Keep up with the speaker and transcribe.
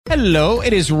Hello,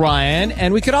 it is Ryan,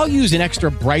 and we could all use an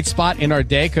extra bright spot in our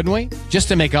day, couldn't we? Just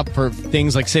to make up for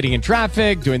things like sitting in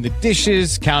traffic, doing the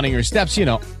dishes, counting your steps,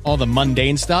 all the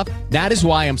mundane stuff. That is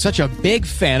why I'm such a big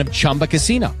fan of Chumba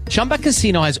Casino. Chumba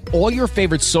Casino has all your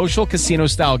favorite social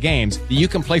casino-style games that you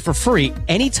can play for free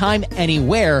anytime,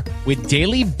 anywhere with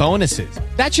daily bonuses.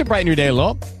 That should brighten your day a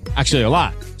little. Actually, a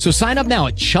lot. So sign up now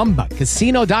at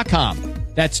ChumbaCasino.com.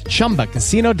 That's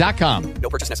ChumbaCasino.com. No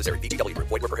purchase necessary. VGW Group.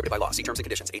 Void where prohibited by law. See terms and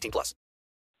conditions. 18+.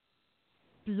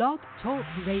 Blog Talk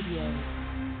Radio.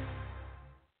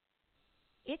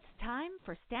 It's time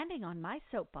for Standing on My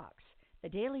Soapbox, the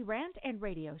daily rant and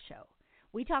radio show.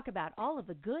 We talk about all of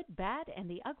the good, bad, and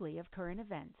the ugly of current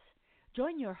events.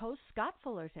 Join your host, Scott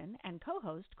Fullerton, and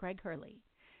co-host, Craig Hurley.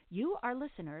 You, our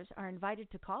listeners, are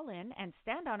invited to call in and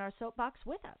stand on our soapbox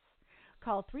with us.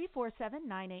 Call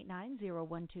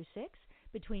 347-989-0126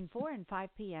 between 4 and 5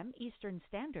 p.m. Eastern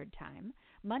Standard Time,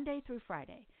 Monday through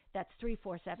Friday. That's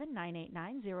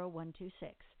 347-989-0126.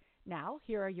 Now,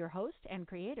 here are your host and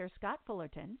creator, Scott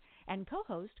Fullerton, and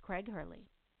co-host, Craig Hurley.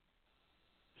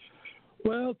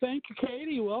 Well, thank you,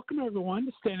 Katie. Welcome, everyone,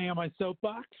 to Standing on My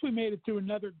Soapbox. We made it through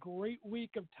another great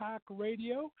week of talk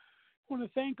radio. I want to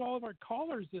thank all of our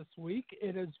callers this week.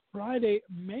 It is Friday,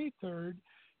 May 3rd,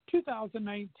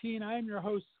 2019. I am your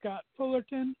host, Scott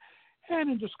Fullerton.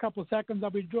 And in just a couple of seconds, I'll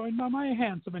be joined by my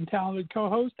handsome and talented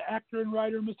co-host, actor and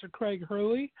writer, Mr. Craig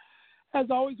Hurley.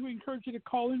 As always, we encourage you to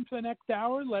call in for the next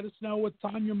hour. Let us know what's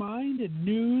on your mind in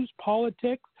news,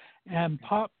 politics, and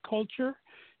pop culture.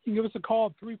 You can give us a call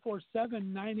at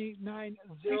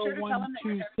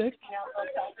 347-989-0126.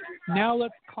 Now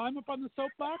let's climb up on the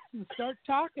soapbox and start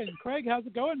talking. Craig, how's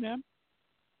it going, man?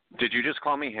 Did you just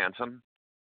call me handsome?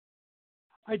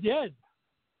 I did.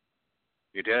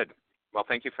 You did. Well,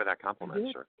 thank you for that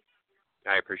compliment, sir.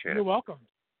 I appreciate it. You're welcome.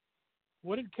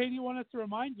 What did Katie want us to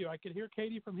remind you? I could hear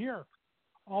Katie from here,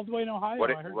 all the way in Ohio.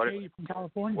 I heard Katie from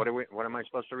California. What am I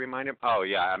supposed to remind him? Oh,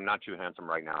 yeah, I'm not too handsome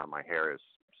right now. My hair is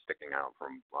sticking out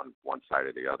from on one side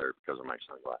or the other because of my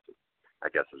sunglasses, I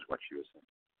guess is what she was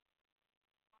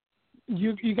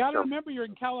saying. You got to remember you're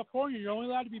in California. You're only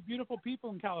allowed to be beautiful people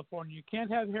in California. You can't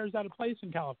have hairs out of place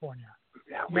in California.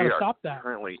 Yeah, we are stop that.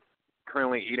 currently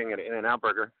eating an In-N-Out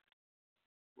burger.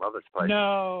 Love this place.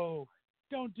 No,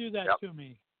 don't do that to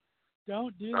me.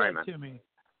 Don't do that to me.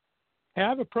 I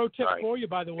have a pro tip for you,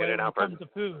 by the way, when it comes to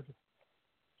food.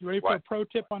 You ready for a pro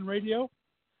tip on radio?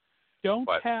 Don't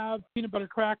have peanut butter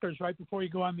crackers right before you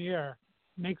go on the air.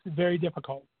 It makes it very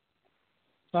difficult.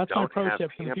 So that's my pro tip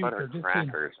for the future. Don't have peanut butter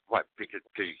crackers. What, because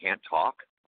you can't talk?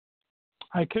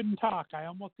 I couldn't talk. I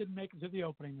almost didn't make it to the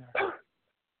opening there.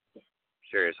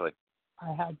 Seriously?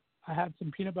 I had some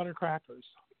peanut butter crackers.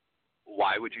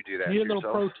 Why would you do that? Needed a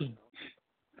little protein.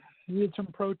 Needed some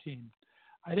protein.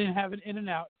 I didn't have an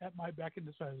In-N-Out at my beck and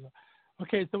disposal.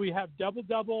 Okay, so we have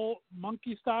double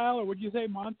monkey style, or would you say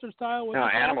monster style? No,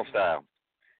 animal style.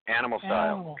 Animal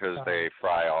style, because they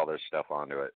fry all this stuff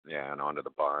onto it, and onto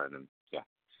the bun, and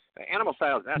animal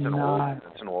style. That's an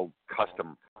old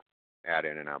custom at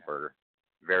In-N-Out burger.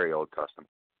 Very old custom.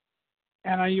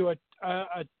 And are you a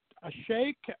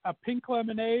shake, a pink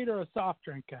lemonade, or a soft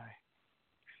drink guy?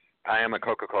 I am a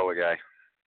Coca-Cola guy.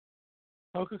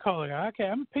 Coca-Cola guy. Okay,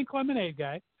 I'm a pink lemonade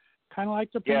guy. Kind of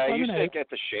like the pink lemonade. Yeah,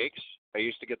 I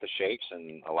used to get the shakes.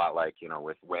 And a lot like,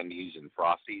 with Wendy's and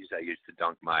Frosties, I used to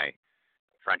dunk my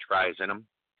French fries in them.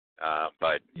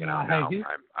 But, now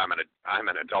I'm an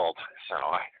adult, so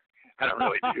I don't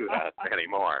really do that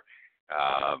anymore.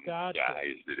 Gotcha. Yeah, I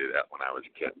used to do that when I was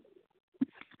a kid.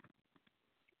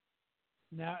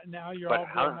 Now you're but all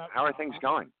grown up. How are things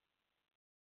going?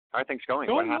 How are things going?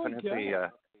 What happened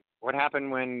what happened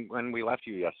when we left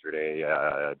you yesterday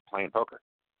playing poker?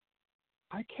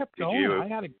 I kept going. I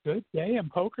had a good day in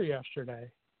poker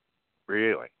yesterday.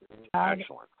 Really?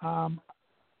 Excellent. I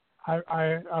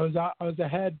was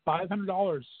ahead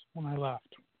 $500 when I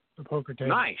left the poker table.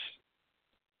 Nice.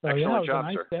 So, excellent it was job, a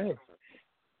nice sir. day.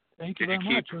 Thank you very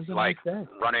much. It was a nice day.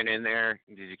 Running in there?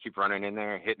 Did you keep running in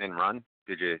there, hitting and run?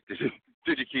 Did you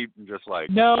keep just like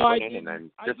running and then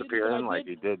disappearing like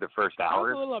you did the first hour? I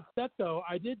was a little upset though.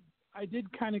 I did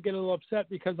kind of get a little upset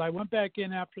because I went back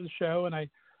in after the show and I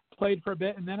played for a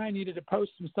bit, and then I needed to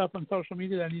post some stuff on social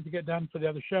media that I need to get done for the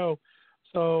other show.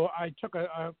 So I took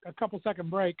a couple-second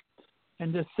break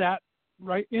and just sat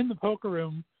right in the poker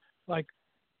room, like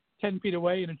 10 feet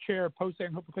away in a chair, posting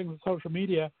a couple things on social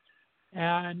media.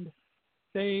 And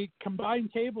they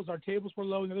combined tables. Our tables were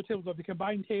low and the other tables were low. They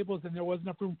combined tables, and there wasn't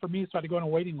enough room for me, so I had to go on a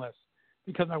waiting list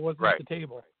because I wasn't at the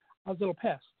table. I was a little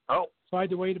pissed. Oh. So I had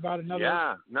to wait about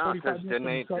another 45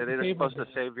 minutes. Because they were supposed to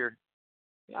save your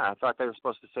 – I thought they were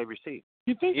supposed to save your seat.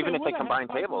 You think even if they combine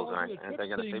had tables, aren't they going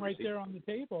to sitting save right a seat? there on the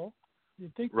table?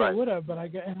 You'd think Right. they would have, but I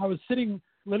was sitting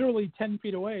literally 10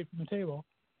 feet away from the table.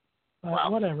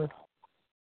 Wow. Whatever.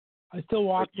 I still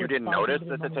walked. But you didn't notice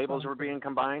that the tables were being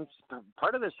combined?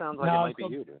 Part of this sounds like it might be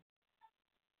you, dude.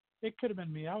 It could have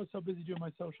been me. I was so busy doing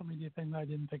my social media thing that I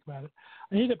didn't think about it.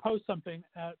 I needed to post something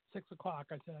at 6 o'clock.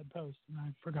 I said I'd post, and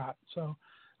I forgot. So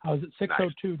I was at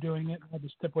 6:02 doing it. And I had to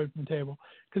step away from the table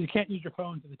because you can't use your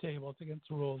phone to the table. It's against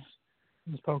the rules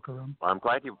in this poker room. Well, I'm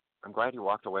glad you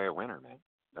walked away a winner, man.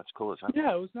 That's cool as hell.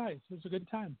 Yeah, it was nice. It was a good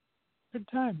time. Good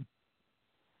time.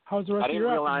 How's the rest I of your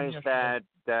didn't realize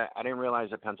I didn't realize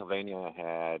that Pennsylvania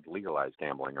had legalized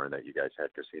gambling, or that you guys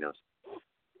had casinos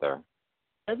there.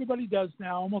 Everybody does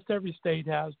now. Almost every state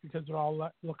has, because they're all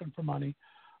looking for money.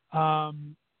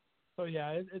 So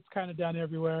yeah, it's kind of done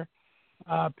everywhere.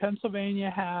 Pennsylvania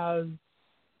has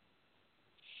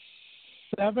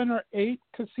 7 or 8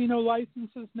 casino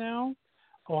licenses now.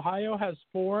 Ohio has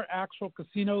 4 actual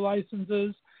casino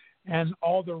licenses, and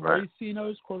all the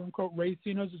racinos, quote unquote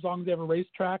racinos, as long as they have a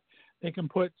racetrack, they can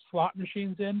put slot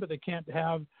machines in, but they can't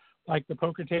have like the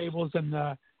poker tables and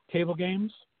the table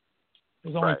games.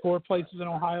 There's only 4 places in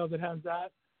Ohio that has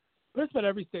that. But it's about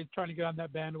every state's trying to get on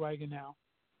that bandwagon now.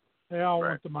 They all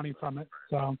want the money from it.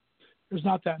 So there's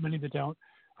not that many that don't.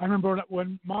 I remember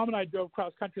when Mom and I drove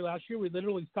cross country last year, we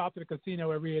literally stopped at a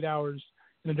casino every 8 hours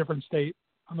in a different state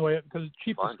on the way up, because it's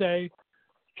cheap to stay,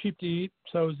 cheap to eat,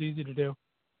 so it was easy to do.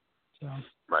 So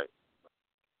Right.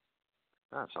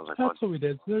 That sounds like that's fun. what we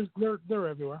did. They're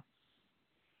everywhere.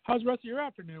 How's the rest of your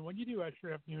afternoon? What do you do after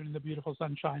your afternoon in the beautiful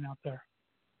sunshine out there?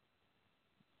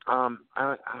 I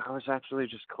was actually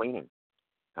just cleaning.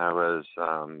 I was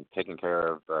taking care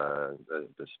of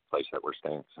this place that we're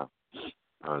staying, so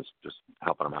I was just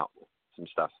helping them out with some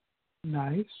stuff.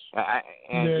 Nice.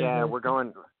 We're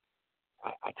going.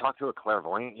 I talked to a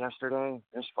clairvoyant yesterday.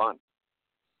 It was fun.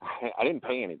 I didn't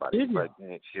pay anybody, but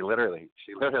she literally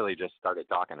just started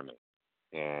talking to me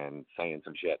and saying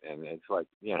some shit, and it's like,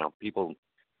 people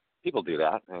do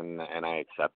that, and I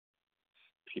accept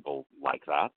people like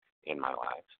that in my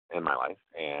life and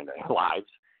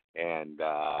lives, and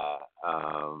I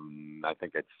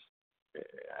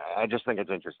just think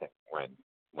it's interesting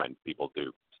when people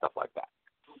do stuff like that.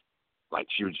 Like,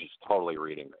 she was just totally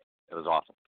reading me. It was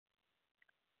awesome.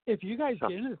 If you guys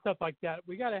get into stuff like that,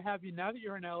 we got to have you, now that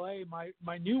you're in LA,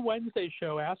 my new Wednesday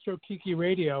show, Astro Kiki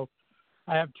Radio.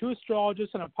 I have 2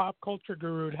 astrologists and a pop culture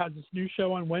guru. It has this new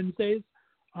show on Wednesdays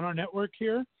on our network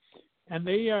here. And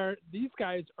these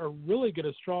guys are really good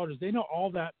astrologers. They know all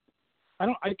that.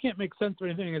 I can't make sense of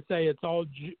anything I say. It's all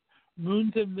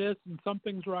moon's in this and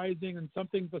something's rising and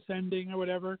something's ascending or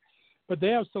whatever. But they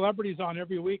have celebrities on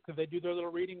every week that they do their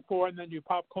little reading for, and then do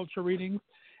pop culture readings.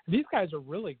 And these guys are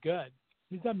really good.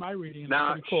 He's done my reading.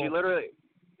 No, cool.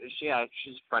 she's a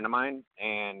friend of mine,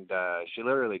 and she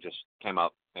literally just came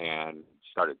up and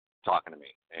started talking to me,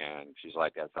 and she's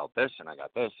like, I felt this, and I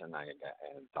got this, and I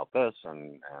felt this,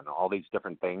 and all these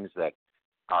different things that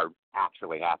are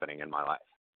actually happening in my life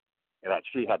that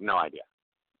she had no idea.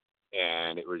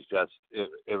 And it was just,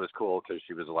 it was cool, because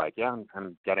she was like, yeah,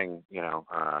 I'm getting,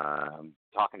 I'm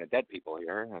talking to dead people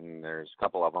here, and there's a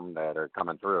couple of them that are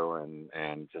coming through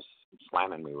and just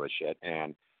slamming me with shit.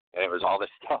 And it was all this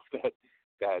stuff that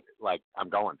like I'm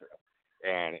going through.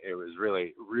 And it was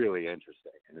really, really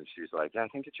interesting. And she's like, yeah, I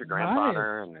think it's your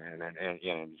grandfather. Nice. And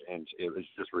it was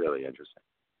just really interesting.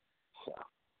 So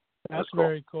that's cool.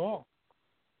 Very cool.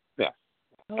 Yeah.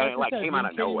 Well, and it came out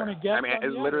of nowhere. I mean,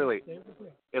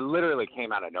 it literally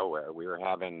came out of nowhere. We were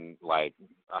having I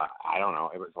don't know,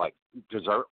 it was like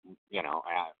dessert,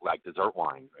 like dessert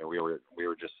wine. We were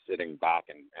just sitting back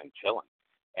and chilling,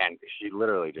 and she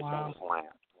literally just got slammed.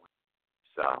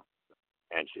 So,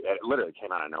 and it literally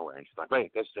came out of nowhere, and she's like,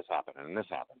 wait, this just happened, and this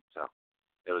happened. So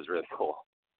it was really cool.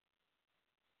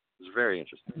 It was very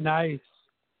interesting. Nice.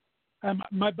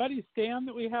 My buddy Stan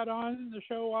that we had on in the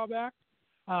show a while back,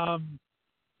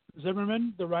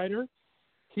 Zimmerman, the writer,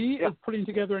 he is putting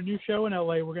together a new show in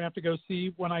LA. We're going to have to go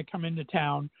see when I come into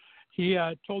town. He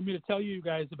told me to tell you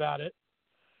guys about it.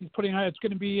 He's putting on, it's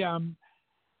going to be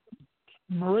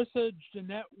Marissa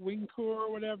Jeanette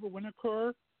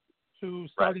Winokur, who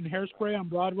starred in Hairspray on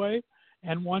Broadway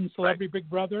and won Celebrity Big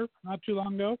Brother not too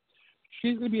long ago.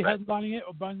 She's going to be headlining it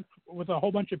with a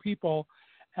whole bunch of people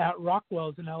at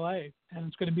Rockwell's in LA, and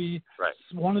it's going to be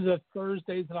one of the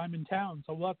Thursdays that I'm in town.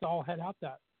 So we'll have to all head out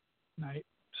that night.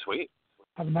 Sweet.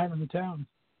 Have a night in the town.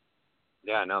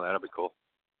 Yeah, no, that'll be cool.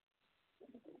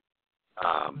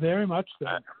 Very much so.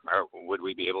 Would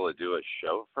we be able to do a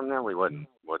show from there? We wouldn't,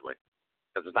 would we?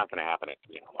 Because it's not going to happen at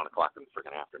 1 o'clock in the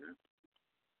freaking afternoon.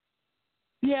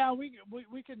 Yeah, we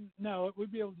can. No,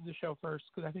 we'd be able to do the show first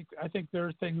because I think there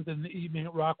are things in the evening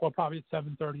at Rockwell, probably at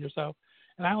 7:30 or so.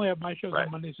 And I only have my shows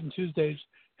on Mondays and Tuesdays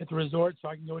at the resort, so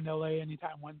I can go in LA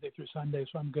anytime Wednesday through Sunday,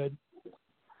 so I'm good.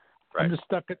 Right. I'm just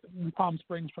stuck in Palm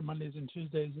Springs for Mondays and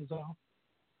Tuesdays is all.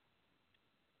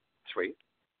 Sweet.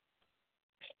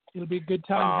 It'll be a good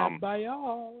time had by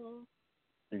y'all.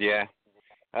 Yeah.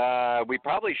 We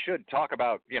probably should talk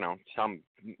about, some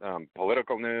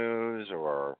political news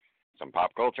or some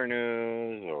pop culture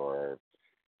news or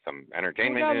some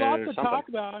entertainment news. We got lots to something. talk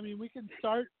about. I mean, we can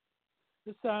start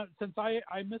this since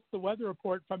I missed the weather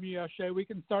report from you yesterday. We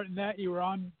can start in that. You were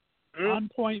on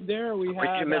point there. We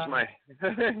had. You missed my.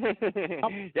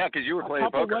 Yeah, because you were playing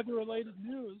poker. A couple weather-related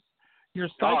news. Your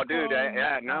cyclone, dude,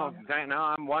 no,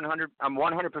 I'm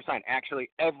 100%. Actually,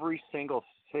 every single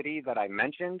city that I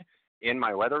mentioned in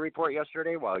my weather report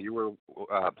yesterday while you were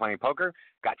playing poker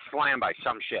got slammed by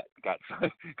some shit. Got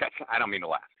I don't mean to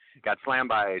laugh. Got slammed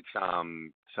by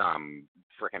some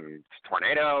freaking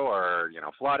tornado or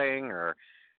flooding or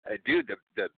dude.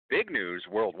 The big news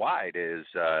worldwide is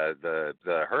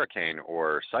the hurricane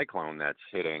or cyclone that's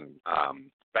hitting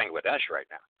Bangladesh right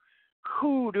now.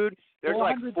 Cool, dude. There's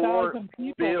like 4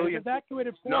 billion.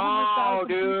 Evacuated 400,000 no,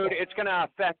 dude, people. it's gonna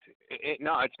affect.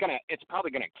 It's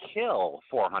probably gonna kill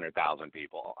 400,000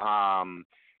 people.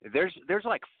 There's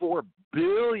like 4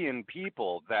 billion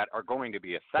people that are going to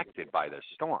be affected by this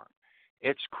storm.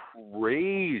 It's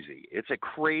crazy. It's a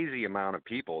crazy amount of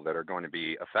people that are going to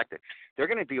be affected. They're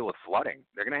going to deal with flooding.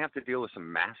 They're going to have to deal with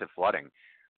some massive flooding.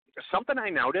 Something I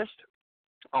noticed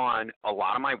on a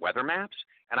lot of my weather maps,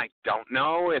 and I don't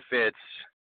know if it's,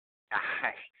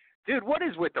 dude, what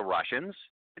is with the Russians?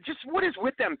 Just what is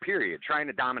with them? Period. Trying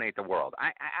to dominate the world.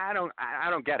 I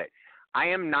don't get it.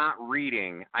 I'm not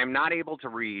able to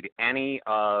read any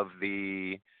of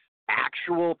the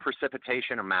actual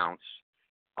precipitation amounts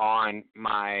on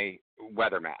my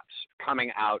weather maps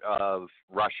coming out of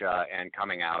Russia and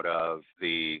coming out of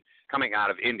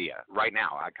India right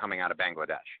now, coming out of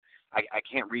Bangladesh. I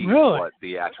can't read what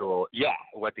the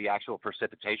actual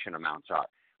precipitation amounts are.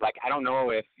 Like, I don't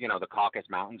know if, the Caucasus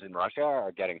Mountains in Russia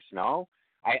are getting snow.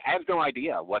 I have no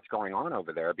idea what's going on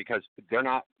over there because they're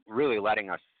not really letting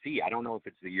us see. I don't know if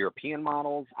it's the European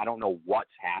models. I don't know what's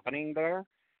happening there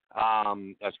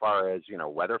as far as,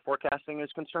 weather forecasting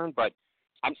is concerned, but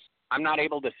I'm not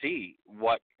able to see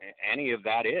what any of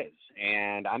that is,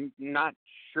 and I'm not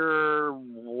sure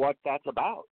what that's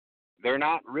about. They're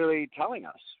not really telling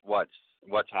us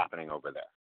what's happening over there.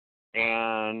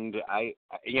 And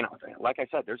like I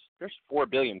said, there's 4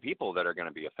 billion people that are going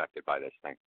to be affected by this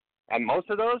thing. And most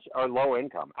of those are low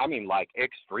income. I mean, like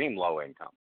extreme low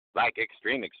income, like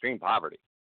extreme poverty.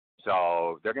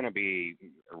 So they're going to be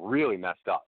really messed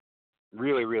up,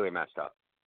 really, really messed up.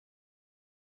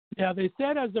 Yeah, they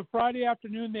said as of Friday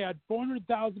afternoon, they had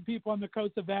 400,000 people on the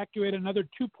coast evacuated. Another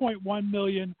 2.1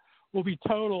 million will be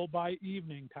total by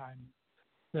evening time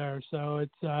there. So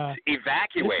it's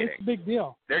evacuating. It's a big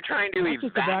deal. They're trying to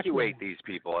evacuate these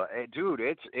people. Dude,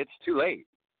 it's too late.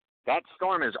 That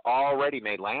storm has already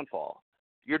made landfall.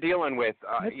 You're dealing with,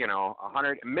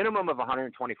 minimum of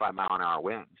 125 mile an hour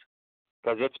winds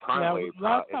because it's currently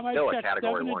last time still I a checked,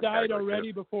 Category 7 1. died Category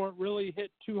already 2. before it really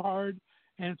hit too hard,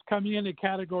 and it's coming into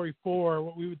Category 4,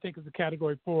 what we would think is a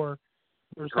Category 4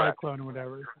 or cyclone or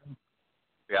whatever.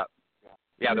 Yeah.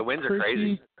 Yeah, the winds are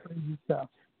crazy. Crazy stuff.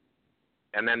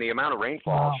 And then the amount of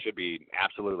rainfall should be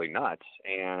absolutely nuts.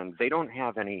 And they don't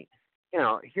have any,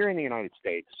 here in the United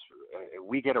States,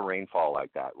 we get a rainfall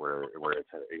like that where it's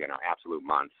absolute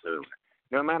monsoon.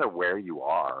 No matter where you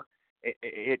are,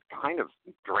 it kind of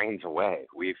drains away.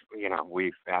 We've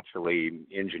actually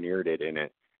engineered it in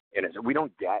it. We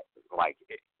don't get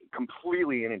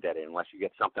completely inundated unless you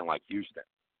get something like Houston,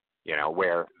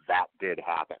 where that did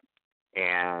happen.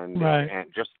 And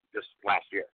just last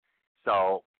year.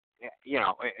 So,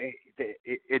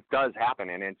 it does happen,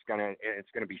 and it's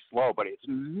gonna be slow, but it's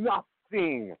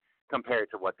nothing compared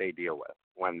to what they deal with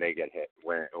when they get hit,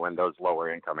 when those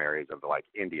lower income areas of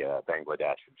India,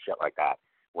 Bangladesh, and shit like that,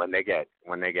 when they get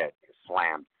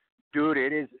slammed, dude,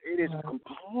 it is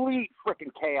complete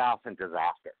freaking chaos and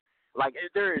disaster. Like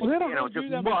there is, just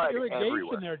mud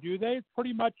everywhere. There, do they? It's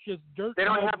pretty much just dirt. They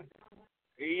don't have.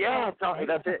 Yeah,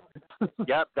 that's it.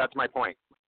 Yep, that's my point.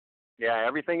 Yeah,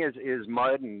 everything is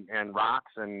mud and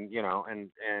rocks and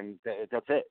that's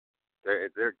it.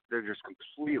 They're just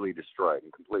completely destroyed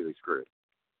and completely screwed.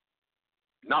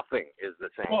 Nothing is the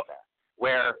same there.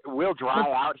 Where we'll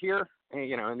dry out here, in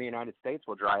the United States,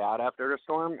 we'll dry out after a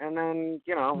storm, and then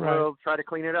we'll try to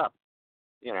clean it up.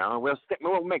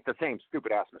 we'll make the same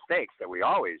stupid ass mistakes that we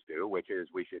always do, which is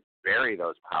we should bury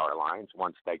those power lines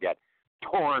once they get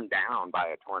torn down by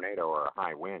a tornado or a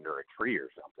high wind or a tree or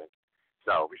something.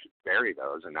 So we should bury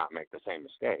those and not make the same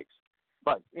mistakes.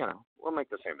 But, we'll make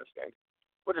the same mistake.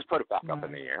 We'll just put it back up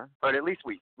in the air. But at least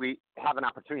we have an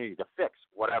opportunity to fix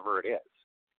whatever it is,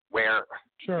 where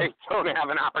they don't have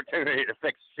an opportunity to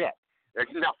fix shit. There's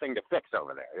nothing to fix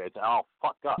over there. It's all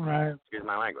fucked up. Right. Excuse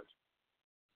my language.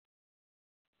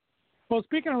 Well,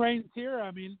 speaking of rains here,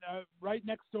 right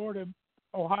next door to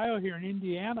Ohio here in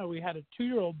Indiana, we had a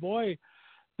 2-year-old boy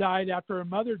died after her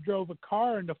mother drove a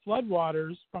car into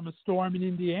floodwaters from a storm in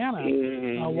Indiana.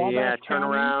 Turn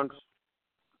around.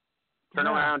 Turn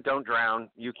around, don't drown.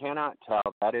 You cannot tell.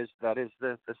 That is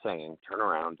the saying. Turn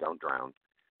around, don't drown.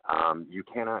 You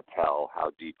cannot tell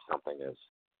how deep something is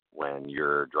when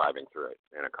you're driving through it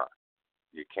in a car.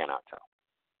 You cannot tell.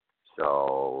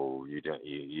 So you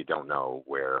don't know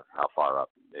how far up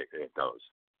it goes.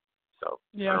 So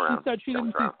yeah, she said she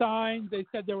didn't see signs. They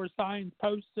said there were signs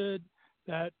posted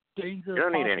that danger. You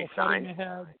don't need any signs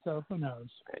ahead. So who knows?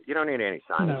 You don't need any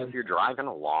signs. If you're driving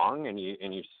along and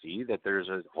you see that there's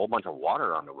a whole bunch of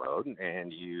water on the road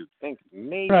and you think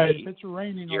maybe if it's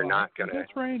raining, you're not gonna. If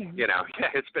it's raining.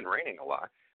 It's been raining a lot.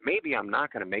 Maybe I'm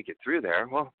not going to make it through there.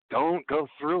 Well, don't go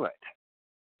through it.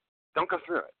 Don't go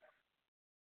through it.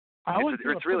 I went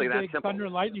through it's really that big simple. thunder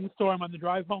and lightning storm on the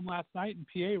drive home last night in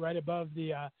PA, right above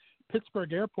the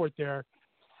Pittsburgh airport there.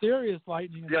 Serious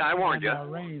lightning and I warned you.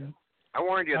 Rain. I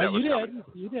warned you that was coming.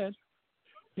 You did.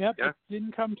 Yep. Yeah. It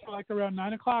didn't come till like around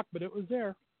 9 o'clock, but it was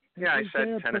there. I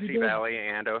said Tennessee Valley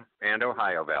and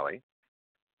Ohio Valley.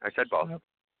 I said both. Yep.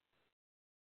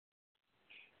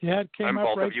 Yeah, it came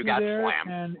up right through there,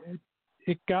 slammed. and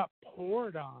it got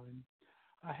poured on.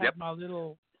 I had my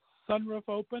little sunroof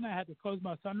open. I had to close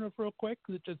my sunroof real quick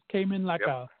because it just came in like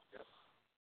a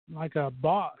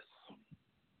boss.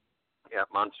 Yeah,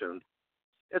 monsoon.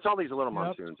 It's all these little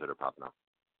monsoons that are popping up.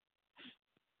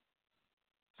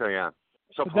 So yeah.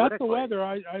 So that's the weather.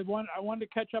 I wanted to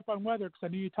catch up on weather because I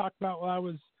knew you talked about while I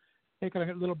was taking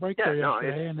a little break there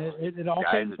yesterday, and it all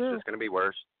came through. It's just going to be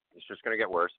worse. It's just going to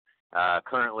get worse.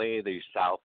 Currently, the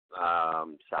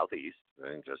southeast,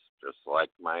 and just like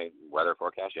my weather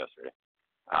forecast yesterday,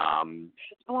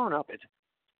 it's blown up.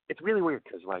 It's really weird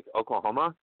because like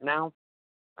Oklahoma now,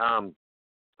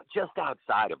 just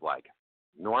outside of like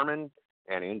Norman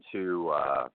and into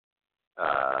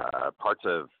parts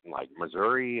of like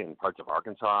Missouri and parts of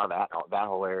Arkansas, that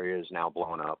whole area is now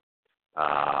blown up,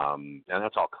 and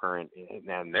that's all current.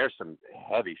 And there's some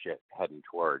heavy shit heading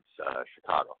towards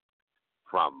Chicago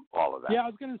from all of that. Yeah, I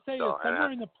was going to say,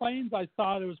 somewhere in the plains I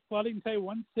saw there was flooding. Say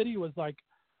one city was like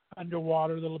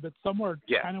underwater a little bit, somewhere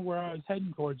kind of where I was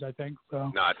heading towards, I think. So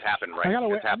no, it's happened right.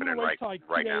 It's happening right till like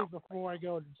 2 days now. Before I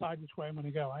go and decide which way I'm going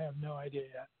to go. I have no idea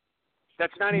yet.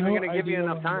 That's not even going to give you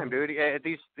enough time, dude.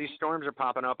 These storms are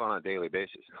popping up on a daily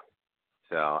basis.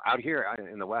 So out here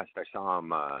in the West, I saw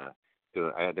them.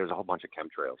 There's a whole bunch of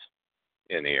chemtrails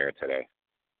in the air today.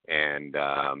 And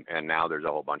now there's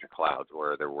a whole bunch of clouds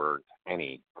where there weren't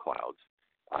any clouds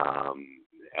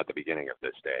at the beginning of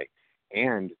this day.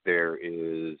 And there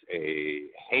is a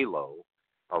halo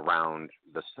around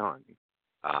the sun.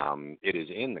 It is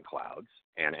in the clouds,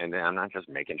 and I'm not just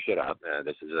making shit up.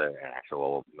 This is an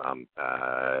actual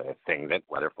thing that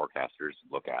weather forecasters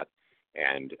look at,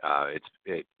 and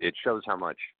it shows how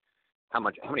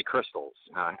many crystals,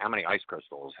 how many ice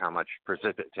crystals, how much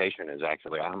precipitation is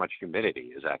actually, how much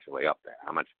humidity is actually up there,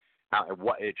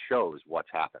 what it shows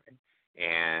what's happening.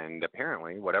 And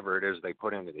apparently, whatever it is they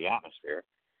put into the atmosphere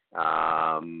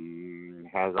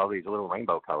has all these little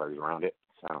rainbow colors around it.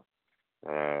 So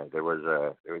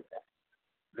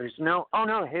there's no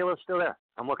halo's still there.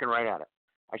 I'm looking right at it.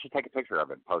 I should take a picture of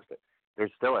it and post it.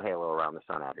 There's still a halo around the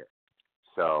sun out here.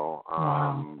 So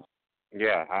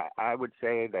yeah, I would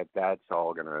say that's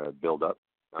all going to build up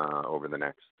over the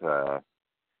next.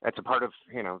 That's a part of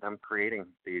them creating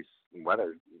these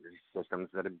weather systems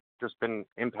that have just been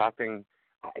impacting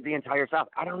the entire South.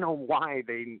 I don't know why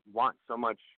they want so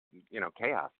much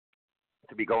chaos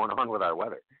to be going on with our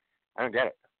weather. I don't get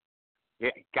it. Yeah,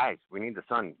 guys, we need the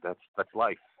sun. That's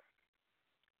life.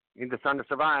 We need the sun to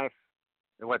survive.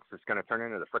 What's this going to turn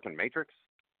into the frickin' Matrix?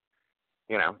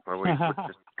 Where we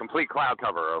just complete cloud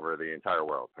cover over the entire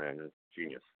world, and it's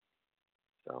genius.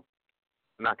 So,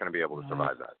 I'm not going to be able to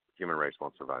survive that. Human race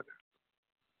won't survive that.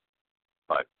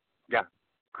 But yeah,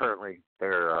 currently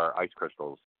there are ice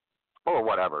crystals or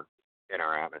whatever in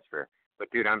our atmosphere. But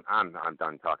dude, I'm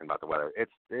done talking about the weather.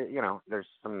 It's there's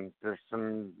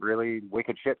some really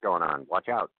wicked shit going on. Watch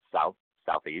out, south,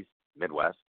 southeast,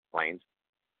 Midwest, plains.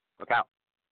 Look out.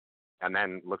 And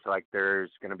then looks like there's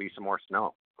going to be some more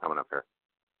snow coming up here.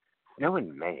 Snow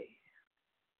in May.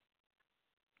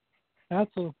 That's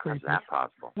a little creepy. How's that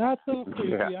possible? That's a little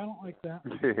creepy. Yeah. I don't like that.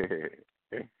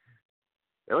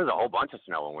 There was a whole bunch of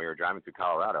snow when we were driving through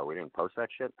Colorado. We didn't post that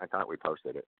shit. I thought we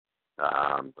posted it.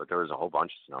 But there was a whole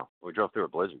bunch of snow. We drove through a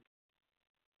blizzard.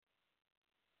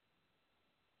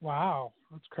 Wow,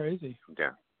 that's crazy.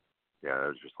 Yeah. Yeah, that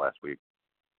was just last week.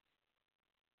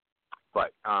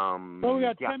 But, well, we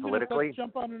got 10 minutes. politically. Let's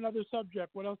jump on another subject.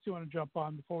 What else do you want to jump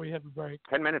on before we have a break?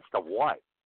 10 minutes to what?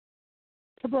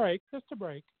 To break. Just to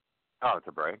break. Oh, it's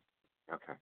a break?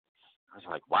 Okay. I was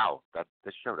like, wow,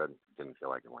 this show didn't feel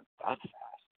like it went that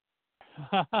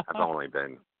fast. I've only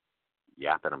been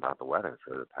yapping about the weather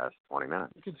for the past 20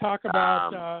 minutes. We could talk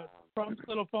about Trump's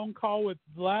little phone call with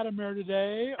Vladimir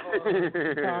today, or we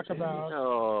could talk about...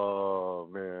 Oh,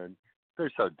 man.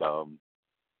 They're so dumb.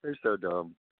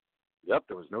 Yep,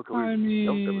 there was no collusion.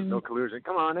 Nope, there was no collusion.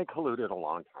 Come on, they colluded a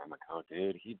long time ago,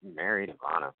 dude. He married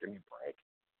Ivana. Give me a break.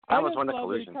 That was when the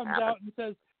collusion happened. Comes out and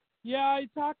says, yeah, I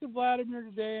talked to Vladimir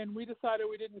today, and we decided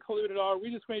we didn't collude at all.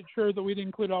 We just made sure that we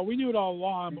didn't collude at all. We knew it all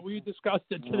along, but we discussed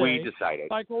it today. We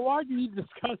decided. Like, well, why do you need to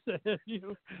discuss it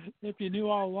if you knew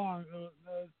all along?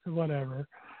 Whatever.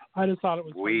 I just thought it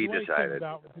was we funny. decided.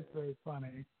 Which is very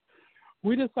funny.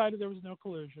 We decided there was no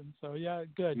collusion. So, yeah,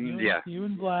 good. You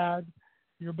and Vlad,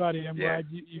 your buddy, I'm glad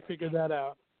you figured that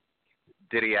out.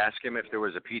 Did he ask him if there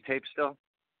was a P-tape still?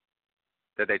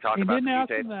 Did they talk about the P-tape?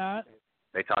 He didn't ask him that.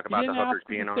 They talk about the hookers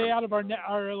being on. Stay out of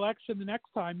our election the next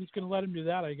time. He's going to let him do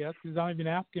that, I guess. He's not even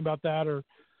asking about that or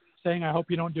saying, I hope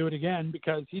you don't do it again,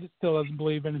 because he still doesn't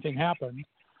believe anything happened.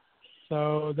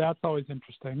 So that's always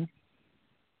interesting.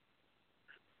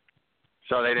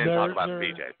 So they didn't talk about the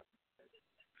P-tape.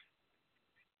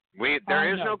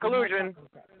 There is no collusion,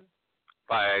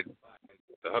 but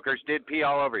the hookers did pee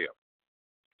all over you.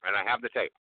 And I have the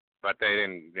tape. But they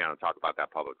didn't, talk about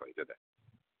that publicly, did they?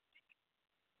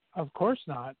 Of course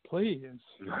not. Please.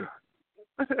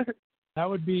 That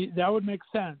would make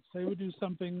sense. They would do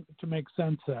something to make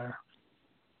sense there.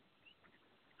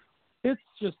 It's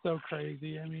just so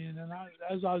crazy. I mean, and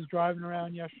as I was driving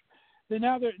around yesterday,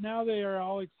 now they are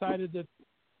all excited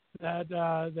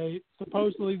that they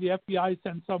supposedly the FBI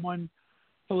sent someone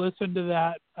to listen to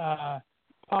that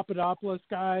Papadopoulos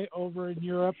guy over in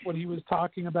Europe when he was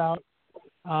talking about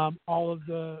all of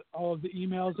the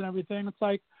emails and everything. It's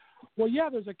like, well, yeah,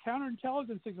 there's a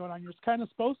counterintelligence thing going on. You're kind of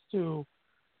supposed to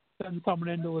send someone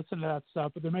in to listen to that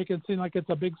stuff, but they're making it seem like it's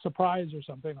a big surprise or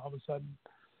something all of a sudden.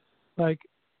 Like,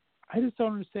 I just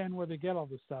don't understand where they get all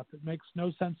this stuff. It makes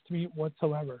no sense to me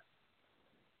whatsoever.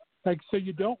 Like, so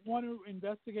you don't want to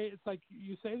investigate. It's like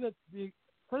you say that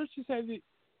first you say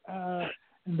the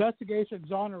investigation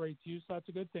exonerates you, so that's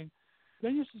a good thing.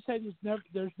 Then you should say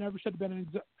there's never should have been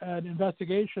an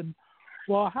investigation.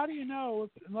 Well, how do you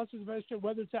know unless there's an investigation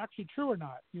whether it's actually true or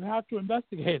not? You have to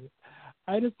investigate it.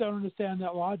 I just don't understand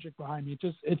that logic behind it.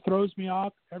 It throws me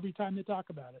off every time they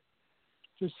talk about it.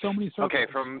 Just so many circles. Okay,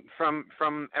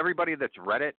 from everybody that's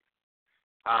read it,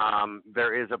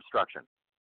 there is obstruction.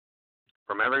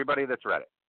 From everybody that's read it.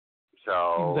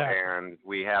 So, exactly. And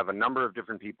we have a number of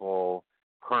different people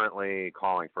currently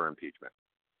calling for impeachment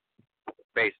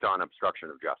based on obstruction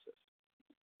of justice.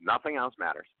 Nothing else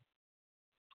matters.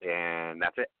 And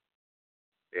that's it.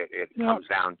 It comes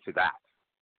down to that.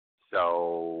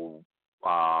 So,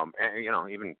 and,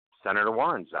 even Senator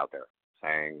Warren's out there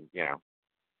saying,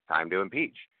 time to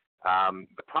impeach.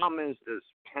 The problem is, does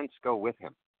Pence go with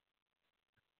him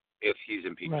if he's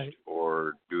impeached? Right.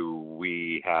 Or do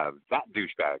we have that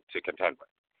douchebag to contend with?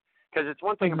 Because it's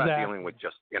one thing about dealing with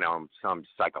just, some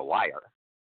psycho liar.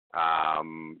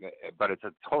 But it's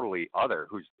a totally other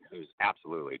who's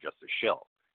absolutely just a shill,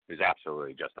 who's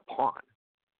absolutely just a pawn.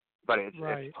 But it's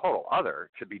total other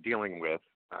to be dealing with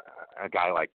a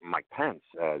guy like Mike Pence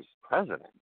as president.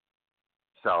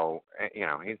 So,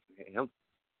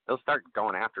 he'll start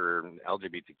going after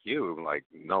LGBTQ like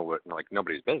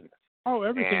nobody's business. Oh,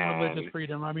 everything religious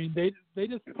freedom. I mean, they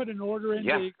just put an order in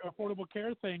the Affordable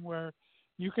Care thing where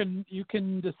you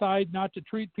can decide not to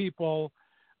treat people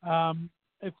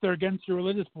if they're against your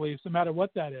religious beliefs, no matter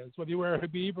what that is, whether you wear a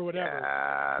hijab or whatever.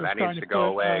 Yeah, that needs to go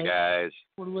away, guys.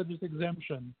 Religious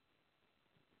exemption.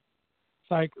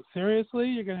 It's like, seriously,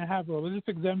 you're going to have a religious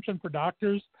exemption for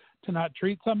doctors to not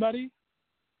treat somebody?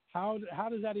 How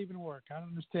does that even work? I don't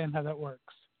understand how that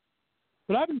works.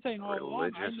 But I've been saying all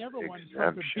along, I never wanted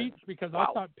Trump impeached because I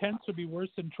thought Pence would be worse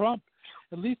than Trump.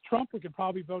 At least Trump we could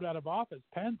probably vote out of office.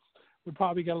 Pence would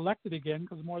probably get elected again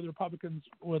because more of the Republicans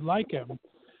would like him.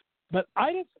 But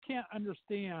I just can't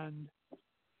understand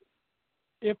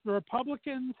if the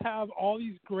Republicans have all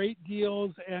these great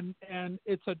deals and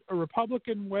it's a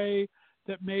Republican way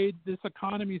that made this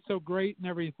economy so great and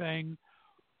everything,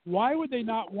 why would they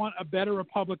not want a better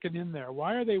Republican in there?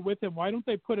 Why are they with him? Why don't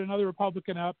they put another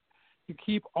Republican up to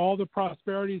keep all the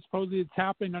prosperity supposedly that's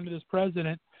happening under this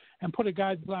president and put a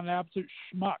guy that's on an absolute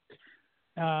schmuck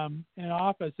in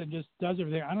office and just does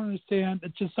everything? I don't understand.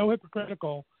 It's just so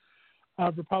hypocritical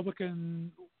of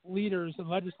Republican leaders and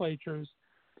legislatures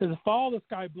to follow this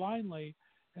guy blindly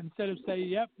instead of saying,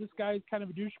 yep, this guy's kind of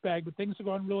a douchebag, but things are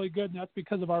going really good, and that's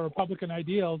because of our Republican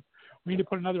ideals. We need to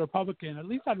put another Republican. At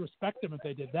least I'd respect them if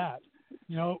they did that,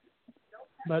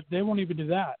 but they won't even do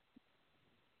that.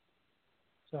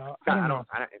 So I don't know.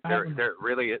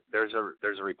 There's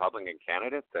a Republican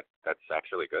candidate that's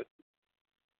actually good.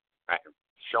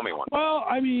 Show me one. Well,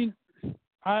 I mean,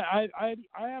 I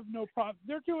have no problem.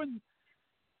 They're doing.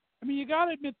 I mean, you got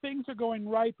to admit things are going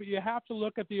right, but you have to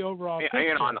look at the overall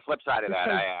picture. On the flip side of that,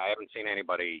 I haven't seen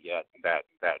anybody yet that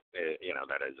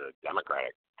is a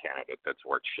Democratic candidate that's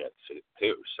worth shit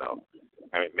too. So,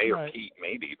 I mean, Mayor Pete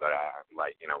maybe, but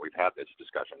we've had this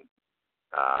discussion.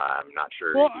 I'm not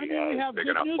sure he has big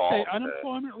enough balls.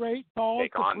 Unemployment rate falls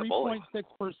to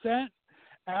 3.6%.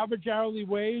 Average hourly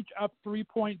wage up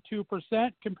 3.2%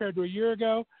 compared to a year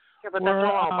ago. Yeah, but that's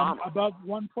all Obama. Above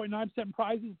 1.9%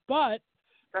 prices, but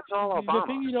that's all Obama. The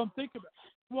thing you don't think about.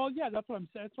 Well, yeah, that's what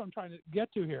I'm trying to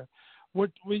get to here.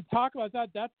 We talk about that.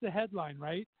 That's the headline,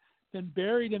 right? Then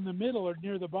buried in the middle or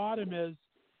near the bottom is,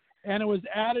 and it was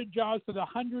added jobs for the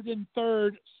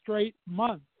 103rd straight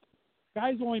month.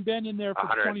 Guy's only been in there for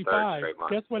 25.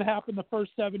 Guess what happened the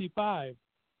first 75?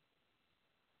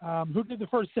 Who did the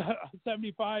first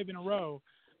 75 in a row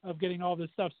of getting all this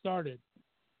stuff started?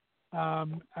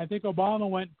 I think Obama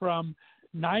went from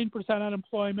 9%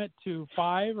 unemployment to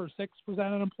 5 or 6%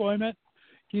 unemployment.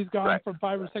 He's gone from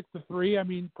 5 or 6 to 3. I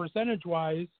mean,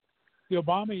 percentage-wise, the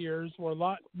Obama years were a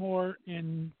lot more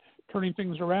in turning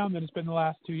things around than it's been the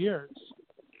last 2 years.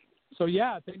 So,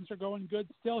 yeah, things are going good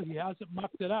still. He hasn't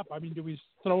mucked it up. I mean, do we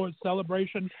throw a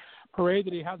celebration parade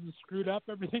that he hasn't screwed up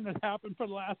everything that happened for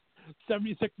the last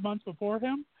 76 months before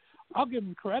him? I'll give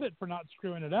him credit for not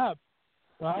screwing it up.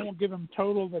 But I won't give him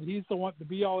total that he's the one, the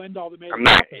be-all, end-all that made it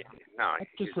happen. No,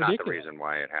 he's not the reason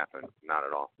why it happened. Not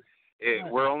at all.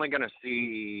 We're only going to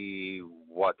see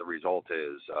what the result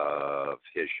is of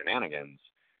his shenanigans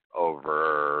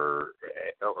over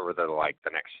the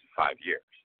next 5 years.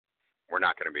 We're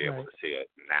not going to be able to see it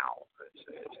now.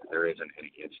 There isn't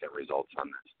any instant results on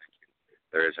this.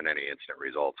 There isn't any instant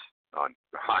results on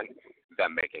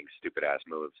them making stupid-ass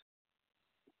moves.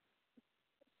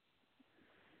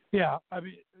 Yeah, I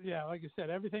mean, like I said,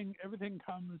 everything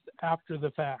comes after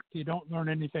the fact. You don't learn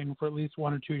anything for at least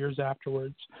 1 or 2 years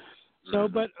afterwards. So,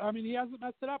 but I mean, he hasn't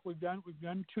messed it up. We've done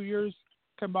 2 years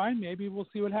combined. Maybe we'll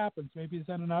see what happens. Maybe he's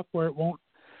done enough where it won't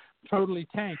totally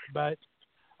tank. But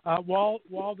while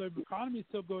the economy's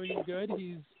still going good,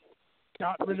 he's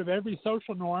got rid of every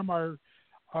social norm.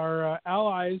 Our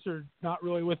allies are not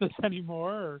really with us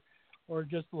anymore, or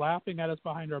just laughing at us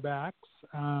behind our backs.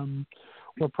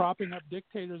 We're propping up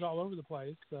dictators all over the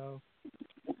place, so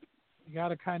you got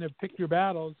to kind of pick your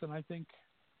battles. And I think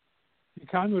the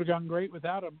economy would have gone great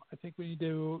without him. I think we need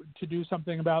to do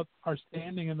something about our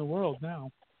standing in the world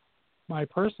now. My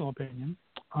personal opinion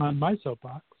on my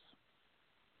soapbox.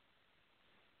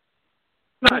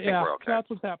 No, I think we're okay. That's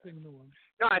what's happening in the world.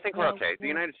 No, I think we're okay. The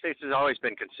United States has always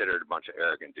been considered a bunch of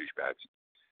arrogant douchebags,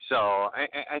 so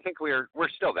I think we're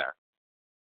still there.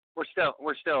 We're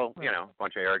still a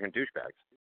bunch of arrogant douchebags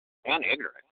and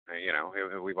ignorant.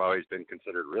 We've always been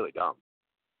considered really dumb.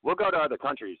 We'll go to other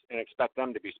countries and expect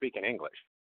them to be speaking English.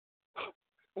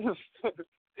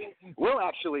 We'll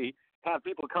actually have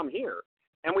people come here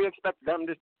and we expect them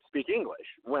to speak English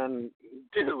when,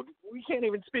 dude, we can't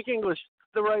even speak English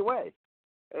the right way.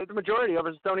 The majority of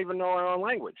us don't even know our own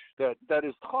language that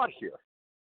is taught here.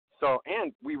 So,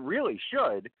 and we really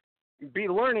should be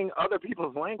learning other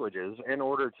people's languages in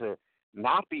order to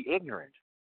not be ignorant,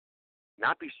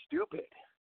 not be stupid.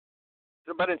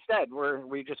 So, but instead,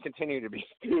 we just continue to be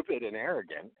stupid and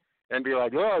arrogant and be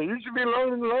like, oh, you should be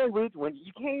learning the language when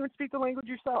you can't even speak the language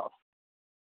yourself.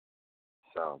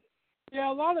 So.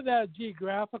 Yeah, a lot of that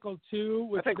geographical, too,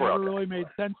 which never really made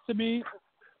sense to me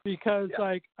because,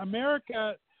 like,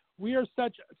 America, we are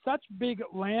such big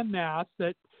landmass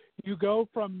that you go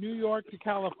from New York to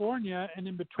California and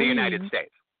in between. The United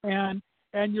States.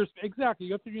 And you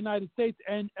go through the United States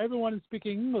and everyone is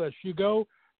speaking English. You go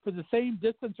for the same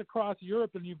distance across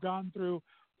Europe and you've gone through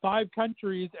 5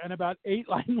 countries and about 8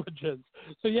 languages.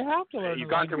 So you have to learn. You've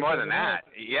gone through more than that.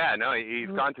 Yeah, no, he's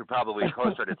gone through probably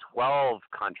closer to 12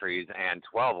 countries and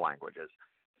 12 languages.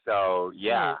 So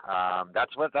yeah,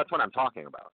 that's what I'm talking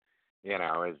about. You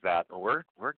know, is that we're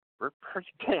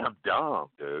pretty damn dumb,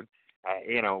 dude.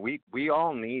 You know, we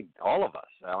all need, all of us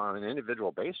on an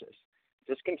individual basis.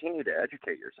 Just continue to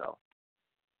educate yourself.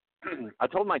 I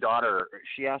told my daughter,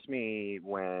 she asked me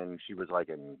when she was like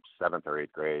in 7th or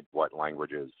 8th grade what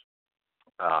languages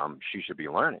she should be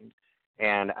learning.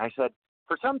 And I said,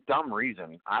 for some dumb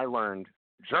reason, I learned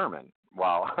German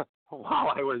while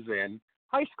I was in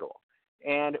high school.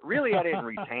 And really, I didn't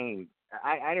retain,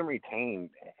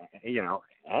 you know,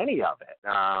 any of it.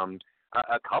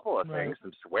 A couple of things,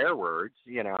 some swear words,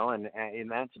 you know, and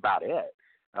that's about it.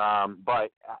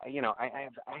 But you know, I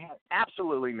have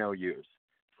absolutely no use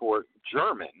for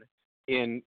German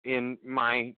in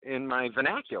my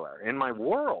vernacular, in my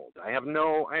world. I have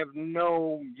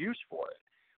no use for it.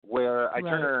 Where I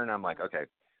turn around and I'm like, okay,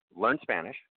 learn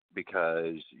Spanish,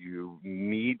 because you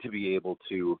need to be able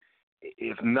to,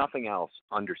 if nothing else,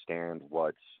 understand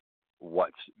what's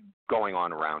going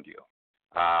on around you.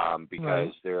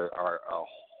 Because there are a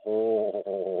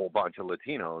whole bunch of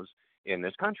Latinos in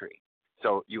this country.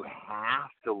 So you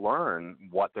have to learn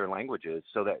what their language is,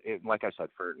 so that, like I said,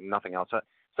 for nothing else,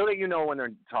 so that you know when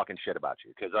they're talking shit about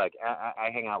you. Because like I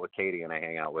hang out with Katie, and I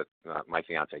hang out with my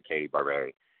fiance Katie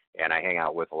Barberi, and I hang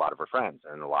out with a lot of her friends,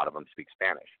 and a lot of them speak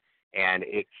Spanish. And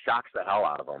it shocks the hell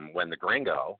out of them when the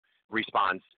gringo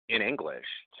responds in English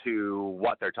to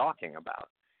what they're talking about,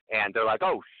 and they're like,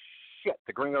 "Oh shit,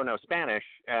 the gringo knows Spanish.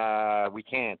 We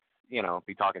can't, you know,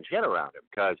 be talking shit around him,"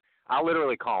 because I'll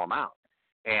literally call him out.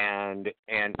 And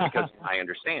because I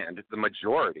understand the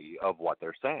majority of what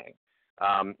they're saying.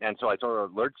 And so I told her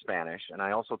to learn Spanish, and I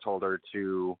also told her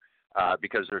to,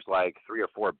 because there's like 3 or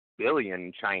 4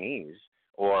 billion Chinese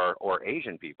or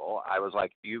Asian people, I was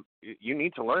like, you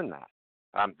need to learn that.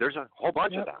 There's a whole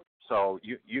bunch of them. So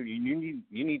you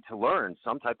need to learn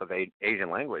some type of Asian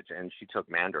language. And she took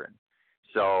Mandarin.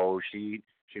 So she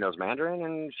knows Mandarin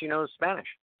and she knows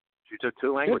Spanish. She took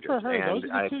 2 languages. Good for her. And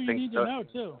those are the 2 you need to know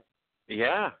too.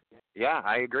 Yeah,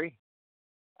 I agree.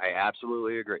 I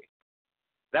absolutely agree.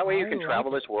 That way you can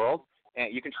travel this world,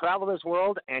 and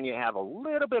you have a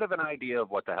little bit of an idea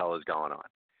of what the hell is going on.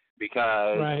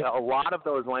 Because a lot of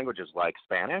those languages, like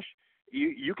Spanish,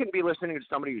 you can be listening to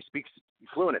somebody who speaks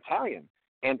fluent Italian,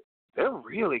 and they're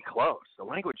really close. The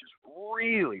language is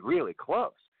really, really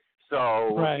close.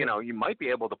 So, you know, you might be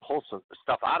able to pull some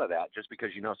stuff out of that just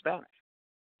because you know Spanish.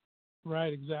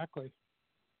 Right, exactly.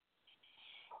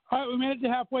 All right, we made it to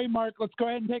halfway mark. Let's go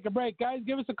ahead and take a break. Guys,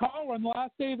 give us a call. We're on the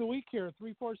last day of the week here,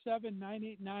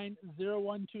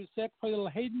 347-989-0126. Play a little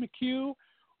Hayden McHugh,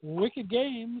 Wicked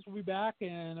Games. We'll be back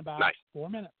in about 4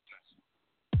 minutes.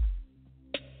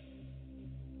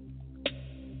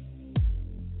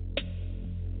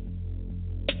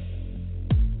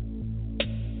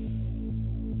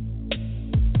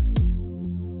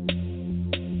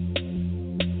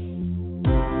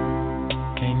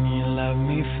 Can you love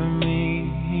me for me?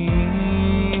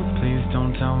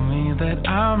 Tell me that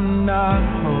I'm not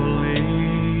holy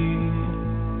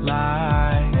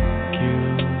like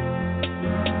you.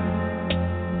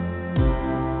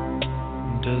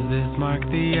 Does this mark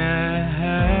the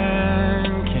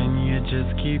end? Can you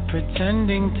just keep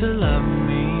pretending to love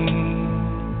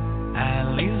me,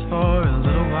 at least for a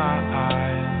little while?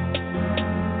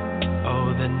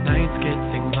 Oh, the night's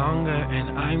getting longer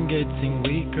and I'm getting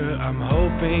weaker. I'm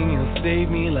hoping you'll save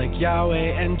me like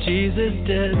Yahweh and Jesus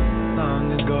did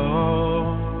long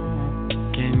ago.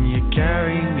 Can you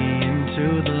carry me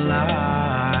into the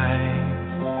light?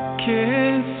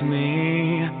 Kiss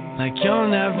me like you'll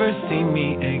never see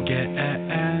me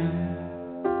again.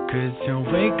 'Cause you'll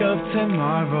wake up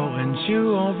tomorrow and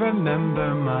you won't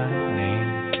remember my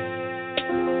name.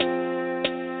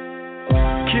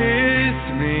 Kiss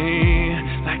me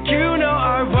like you know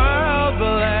our world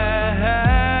will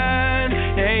end.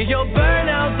 Hey, you'll burn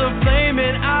out the flame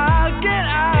and I'll get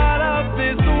out of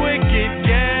this wicked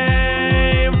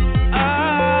game.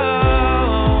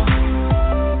 Oh,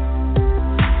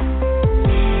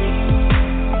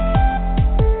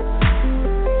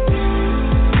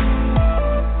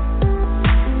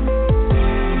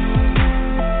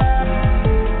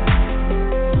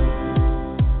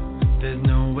 there's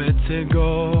nowhere to go.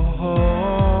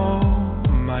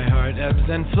 My heart ebbs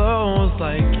and flows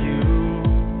like you.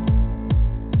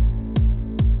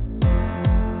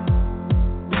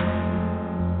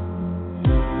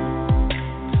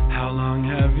 How long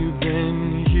have you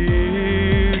been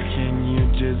here? Can you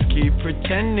just keep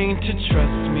pretending to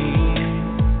trust me?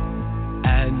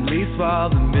 At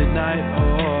midnight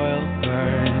oil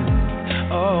burns.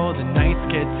 Oh, the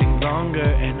night's getting longer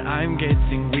and I'm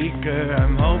getting weaker.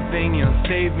 I'm hoping you'll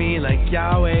save me like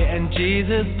Yahweh and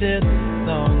Jesus did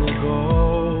long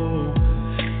ago.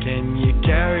 Can you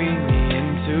carry me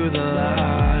into the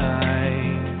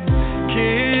light?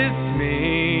 Kiss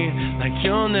me like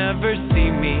you'll never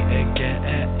see me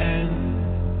again.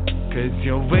 'Cause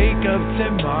you'll wake up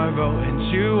tomorrow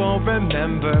and you won't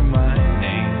remember my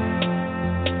name.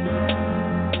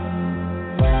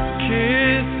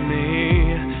 Kiss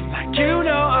me like you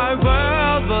know our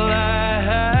world will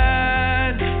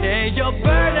end. Yeah, you'll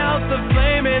burn out the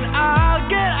flame and I'll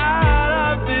get out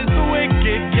of this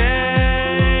wicked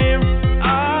game.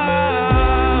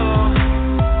 Oh,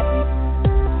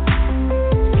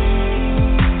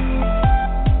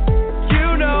 you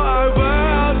know our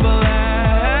world will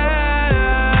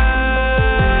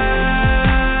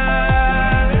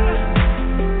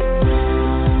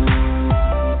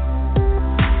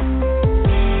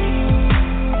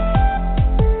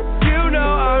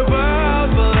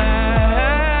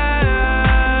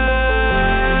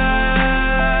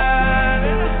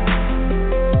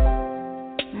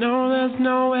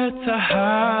to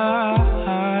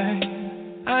hide.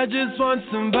 I just want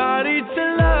somebody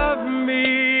to love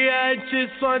me. I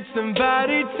just want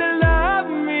somebody to love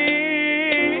me.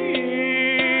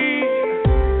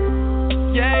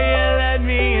 Yeah, let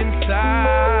me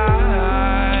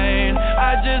inside.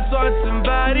 I just want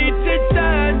somebody to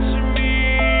touch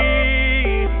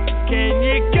me. Can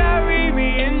you carry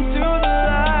me into the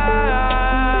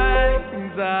light?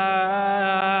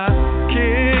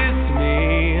 Kiss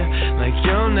me like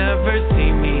you'll never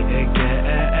see me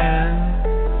again.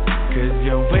 'Cause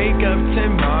you'll wake up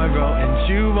tomorrow and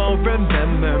you won't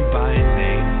remember my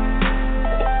name.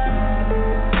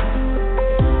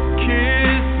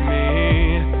 Kiss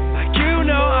me like you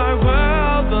know our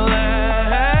world will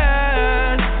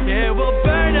end. Yeah, we'll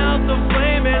burn out the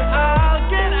flame and I'll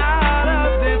get out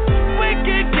of this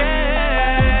wicked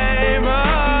game.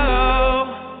 Oh.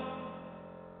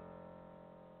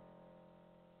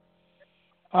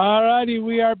 All righty,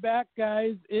 we are back,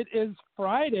 guys. It is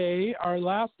Friday, our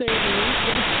last day of the week.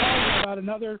 Give us a call in about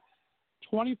another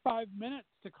 25 minutes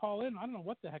to call in. I don't know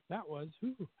what the heck that was.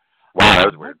 Ooh. Wow, that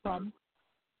was weird. No problem.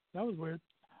 That was weird.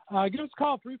 Give us a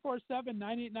call,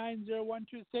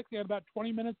 347-989-0126. You have about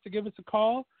 20 minutes to give us a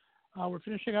call. We're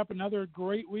finishing up another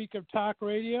great week of talk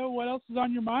radio. What else is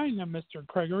on your mind, Mr.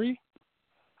 Gregory?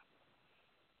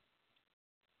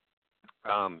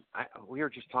 We were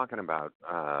just talking about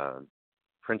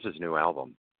Prince's new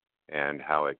album and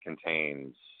how it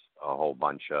contains a whole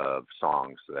bunch of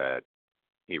songs that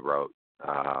he wrote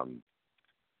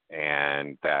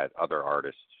and that other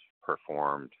artists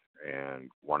performed,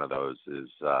 and one of those is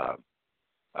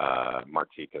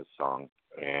Martika's song.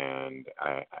 And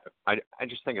I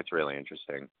just think it's really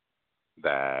interesting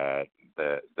that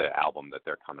the album that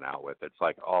they're coming out with, it's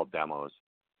like all demos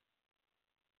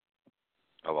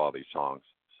of all these songs.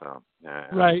 So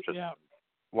right, just yeah.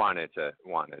 wanted to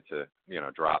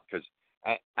drop, because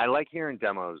I like hearing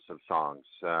demos of songs.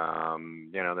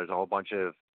 There's a whole bunch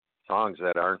of songs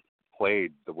that aren't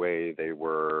played the way they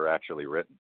were actually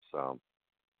written. So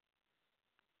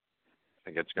I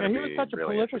think it's going to be he was such a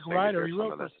really prolific writer. He some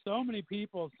wrote of for this. so many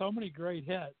people, so many great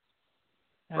hits.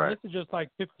 And Right. this is just like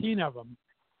 15 of them.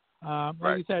 Like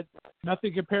Right. you said,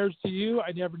 Nothing Compares to You.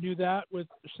 I never knew that with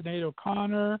Sinead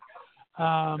O'Connor.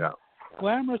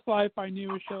 Glamorous Life I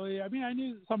knew, Shirley. I mean, I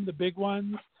knew some of the big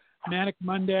ones. Manic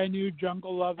Monday I knew.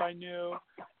 Jungle Love I knew.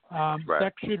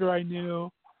 Sex Shooter I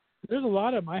knew. There's a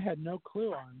lot of them I had no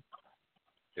clue on.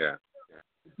 Yeah.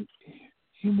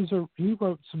 He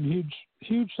wrote some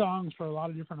huge songs for a lot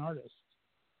of different artists.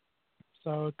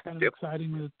 So it's kind of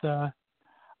exciting that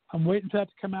I'm waiting for that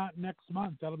to come out next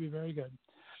month. That'll be very good.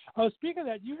 Oh, speaking of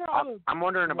that, you hear all the I'm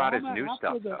wondering about his new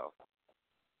stuff, the, though.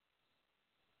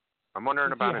 I'm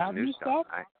wondering about his new stuff.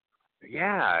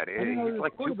 He's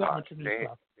like Tupac.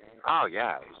 Oh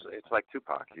yeah, it's like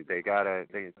Tupac. He's got a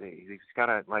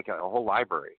whole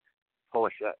library full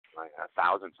of shit, like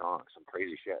 1,000 songs, some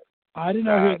crazy shit. I didn't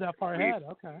know he was that far ahead.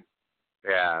 Okay.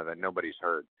 Yeah, that nobody's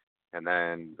heard. And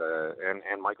then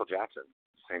and Michael Jackson,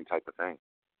 same type of thing.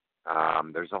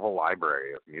 There's a whole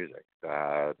library of music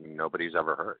that nobody's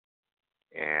ever heard,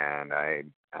 and I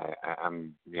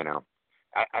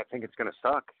think it's going to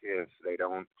suck if they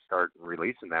don't start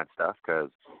releasing that stuff,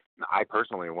 because I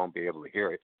personally won't be able to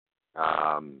hear it.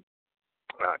 Because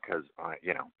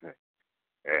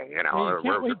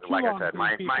we're, like I said,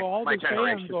 my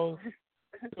generation.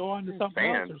 go on to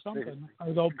something else or something.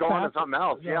 Or they'll go on to something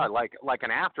else, like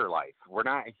an afterlife. We're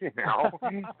not, dude,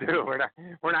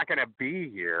 we're not going to be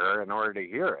here in order to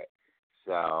hear it.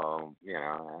 So,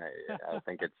 I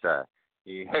think it's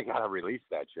you got to release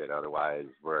that shit. Otherwise,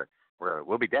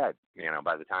 we'll be dead.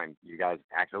 By the time you guys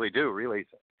actually do release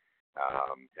it,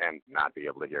 and not be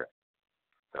able to hear it.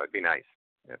 So it'd be nice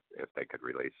if they could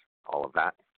release all of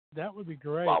that. That would be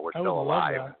great. While we're still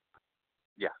alive.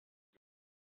 Yeah.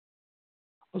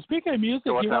 Well, speaking of music,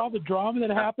 so you know all the drama that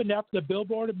happened after the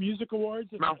Billboard Music Awards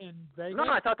in Vegas?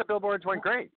 No, I thought the Billboards went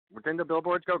great. Didn't the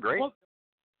Billboards go great? Well,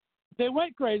 they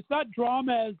went great. It's not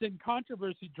drama as in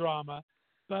controversy drama,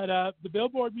 but the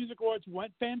Billboard Music Awards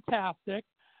went fantastic.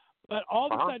 But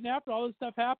all of a sudden, after all this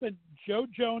stuff happened, Joe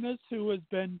Jonas, who has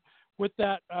been with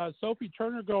that Sophie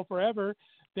Turner girl forever,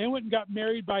 they went and got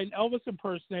married by an Elvis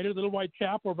impersonator. Little White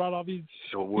Chapel brought all these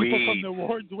people from the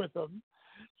awards with them.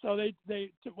 So they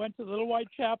went to Little White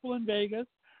Chapel in Vegas,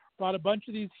 brought a bunch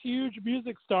of these huge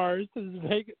music stars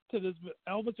to this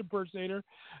Elvis impersonator,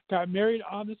 got married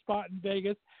on the spot in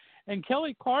Vegas, and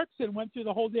Kelly Clarkson went through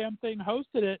the whole damn thing,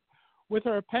 hosted it with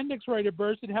her appendix ready to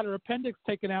burst, and had her appendix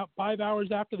taken out 5 hours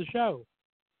after the show.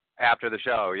 After the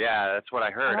show, yeah, that's what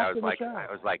I heard. I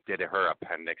was like, did her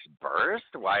appendix burst?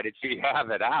 Why did she have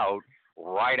it out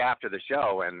right after the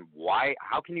show? And why?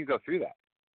 How can you go through that?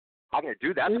 How can you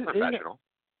do that as a professional?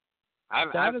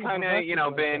 I've kind of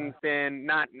been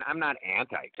not. I'm not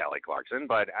anti Kelly Clarkson,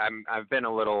 but I've been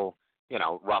a little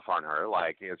rough on her,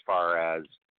 like as far as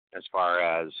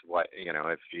what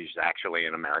if she's actually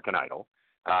an American Idol.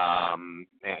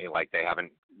 Like they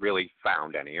haven't really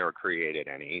found any or created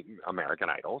any American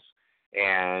Idols,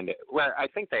 and where I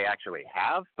think they actually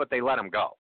have, but they let them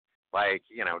go. Like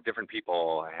different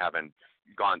people haven't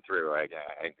gone through.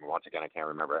 Once again, I can't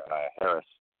remember Harris.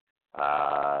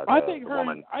 I think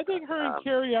her and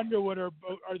Carrie Underwood are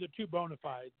the two bona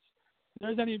fides. If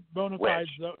there's any bona fides,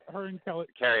 her and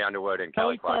Carrie Underwood and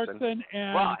Kelly Clarkson and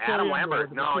Adam Carrie Lambert.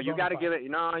 Underwood, No, you got to give it.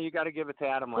 No, you got to give it to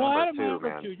Adam Lambert Adam too,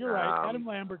 Lambert man. Too. You're right, Adam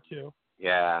Lambert too.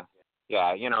 Yeah. These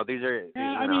are.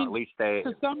 At least they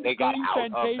got out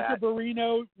Fantasia of that.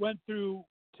 Barrino went through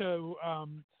to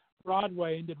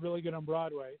Broadway and did really good on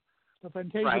Broadway. So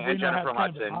Fantasia Right, Barrino and Jennifer had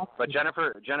Hudson, but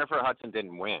Jennifer Hudson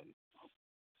didn't win.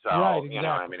 So right, exactly.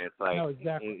 I mean, it's like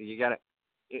exactly. you got to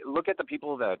look at the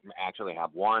people that actually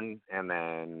have won, and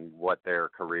then what their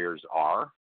careers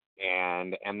are,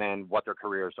 and then what their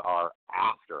careers are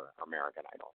after American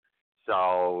Idol.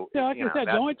 So like I said,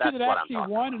 the only two that actually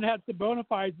won about. and had the bona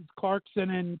fides is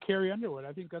Clarkson and Carrie Underwood.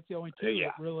 I think that's the only two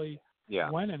that really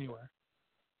went anywhere.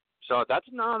 So that's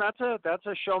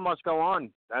a show must go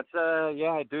on. That's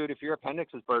dude. If your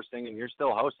appendix is bursting and you're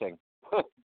still hosting,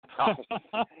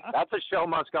 that's a show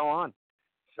must go on.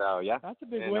 So yeah, that's a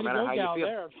big way to go, gal.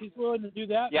 There, if she's willing to do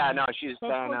that. Yeah, no, she's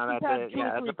that's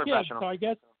a professional. Kids, so I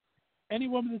guess any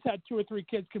woman that's had 2 or 3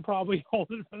 kids can probably hold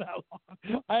it for that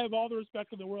long. I have all the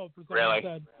respect in the world for someone that's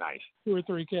had nice 2 or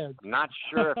 3 kids. I'm not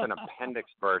sure if an appendix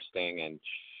bursting and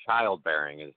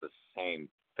childbearing is the same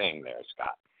thing there,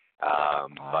 Scott. But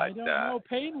I don't know,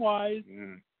 pain-wise.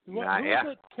 Who was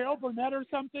it, Carol Burnett or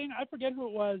something? I forget who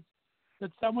it was.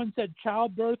 That someone said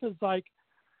childbirth is like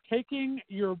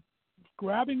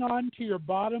grabbing onto your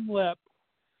bottom lip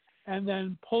and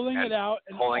then pulling it out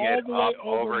and pulling all it the way up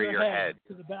over your head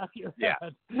to the back of your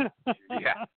head.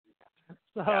 Yeah.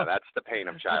 So, that's the pain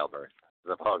of childbirth,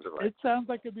 supposedly. It sounds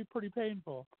like it'd be pretty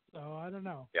painful. So I don't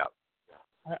know. Yeah.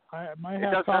 I might it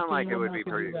have does sound like it would be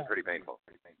pretty painful.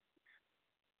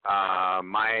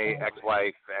 My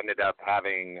ex-wife ended up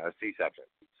having a C-section,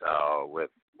 so with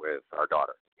our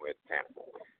daughter, with Tana.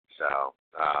 So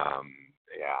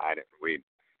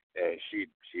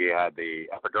she had the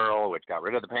epidural, which got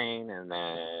rid of the pain, and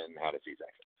then had a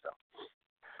C-section. So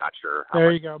not sure how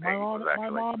there much you go. My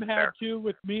mom had 2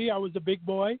 with me. I was a big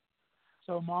boy,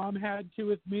 so Mom had 2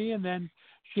 with me, and then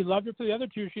she loved it for the other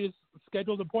 2. She just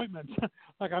scheduled appointments.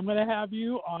 Like, I'm going to have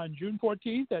you on June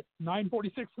 14th at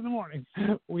 9:46 in the morning.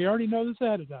 We already know this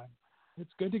ahead of time.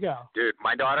 It's good to go. Dude,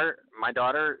 my daughter,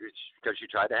 because she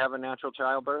tried to have a natural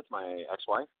childbirth, my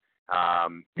ex-wife,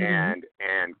 and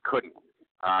couldn't.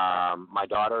 My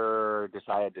daughter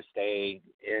decided to stay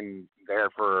in there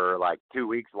for like 2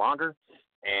 weeks longer,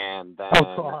 and then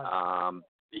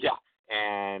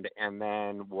and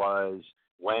then was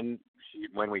when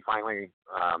we finally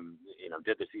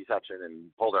did the C-section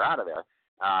and pulled her out of there.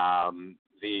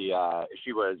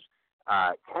 She was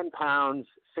 10 pounds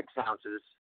 6 ounces,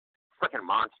 freaking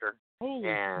monster. Holy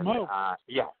and smoke.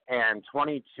 And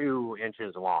 22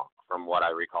 inches long, from what I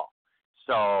recall.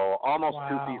 So almost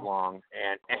 2 feet long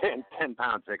and 10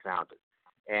 pounds 6 ounces,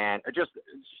 and just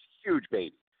huge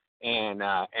baby. And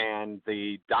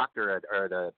the doctor or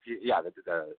the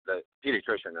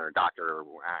pediatrician or doctor, or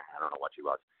I don't know what she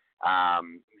was.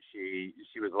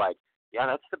 She was like, yeah,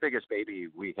 that's the biggest baby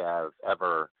we have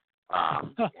ever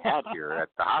had here at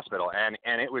the hospital, and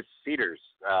it was Cedars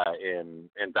in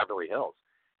Beverly Hills,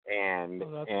 and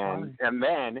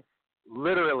then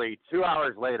literally 2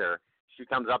 hours later, she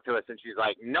comes up to us and she's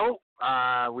like, nope,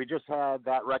 we just had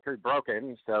that record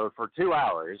broken. So for 2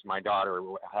 hours, my daughter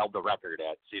held the record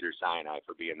at Cedars-Sinai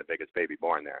for being the biggest baby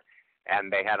born there.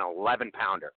 And they had an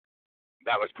 11-pounder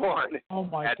that was born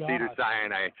at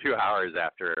Cedars-Sinai 2 hours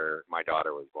after my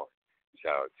daughter was born.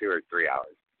 So 2 or 3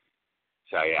 hours.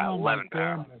 So, yeah, 11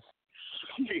 pounds.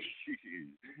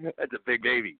 That's a big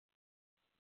baby.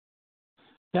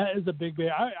 That is a big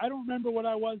baby. I don't remember what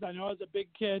I was. I know I was a big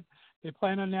kid. They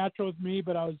planned on natural with me,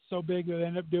 but I was so big that they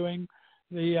ended up doing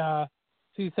the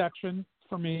C-section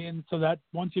for me. And so that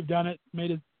once you've done it, made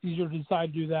it easier to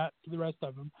decide to do that for the rest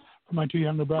of them, for my two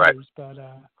younger brothers.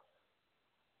 Right.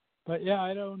 But yeah,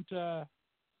 I don't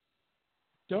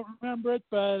remember it.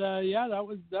 But yeah, that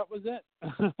was it.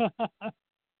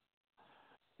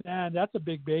 Man, that's a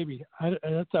big baby.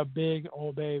 That's a big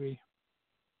old baby.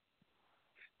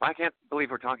 I can't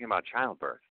believe we're talking about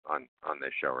childbirth on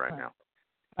this show right now.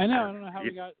 I know. I don't know how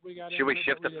we got. Should we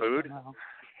shift to food?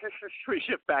 Should we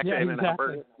shift back to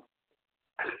In-N-Out?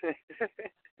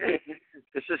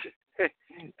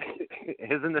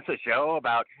 Isn't this a show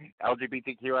about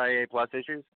LGBTQIA+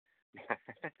 issues?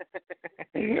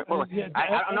 Well,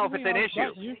 I don't know if it's an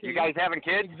issue. You guys having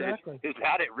kids? Exactly. Is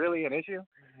that really an issue?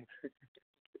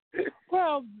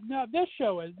 Well, no. This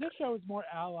show is more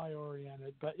ally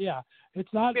oriented, but yeah, it's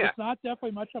not. Yeah. It's not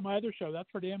definitely much on my other show. That's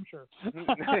for damn sure.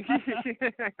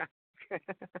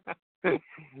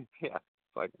 Yeah,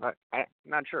 like I'm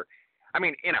not sure. I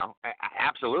mean,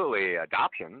 absolutely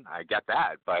adoption. I get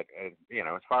that, but as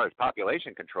far as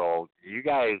population control, you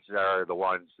guys are the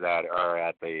ones that are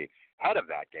at the head of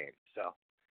that game. So.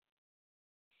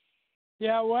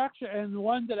 Yeah, well, actually, and the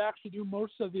ones that actually do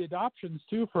most of the adoptions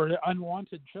too for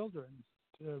unwanted children.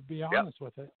 To be honest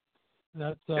with it,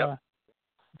 that's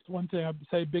one thing I'd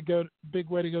say. Big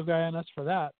way to go, guy, on us for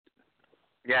that.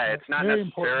 Yeah, it's not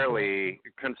necessarily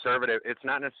conservative. It's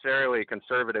not necessarily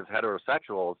conservative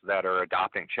heterosexuals that are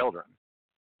adopting children,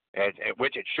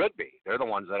 which it should be. They're the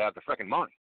ones that have the freaking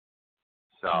money.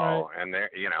 So, right. And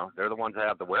they're the ones that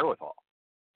have the wherewithal.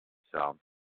 So.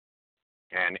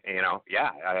 And,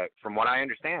 from what I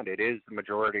understand, it is the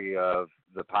majority of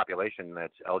the population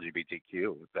that's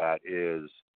LGBTQ that is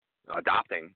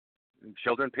adopting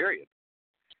children, period.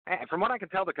 And from what I can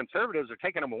tell, the conservatives are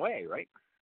taking them away, right?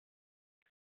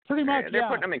 Pretty much, They're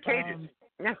putting them in cages.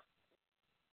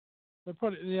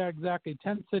 Yeah, exactly.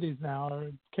 10 cities now.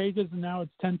 Or cages, and now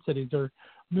it's 10 cities. They're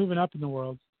moving up in the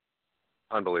world.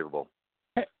 Unbelievable.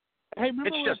 Hey,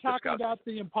 remember we were talking about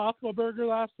the Impossible Burger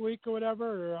last week or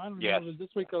whatever? Or I don't know if it was this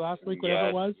week or last week, whatever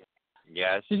it was.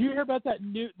 Yes. Did you hear about that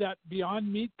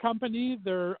Beyond Meat company?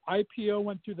 Their IPO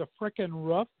went through the frickin'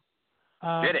 roof.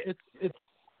 Did it?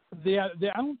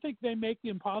 I don't think they make the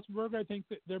Impossible Burger. I think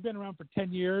that they've been around for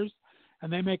 10 years,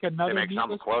 and they make another meatless burger. They make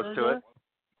something close to it.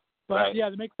 But right. Yeah,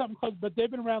 they make something close. But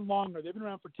they've been around longer. They've been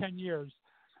around for 10 years.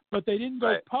 But they didn't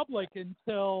go public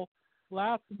until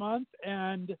last month,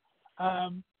 and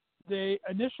the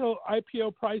initial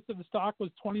IPO price of the stock was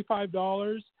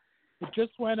 $25. It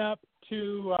just went up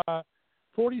to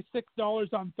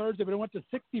 $46 on Thursday, but it went to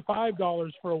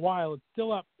 $65 for a while. It's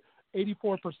still up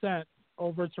 84%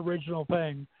 over its original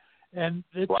thing. And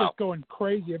it's just going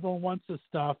crazy. Everyone wants this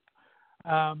stuff.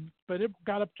 But it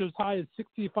got up to as high as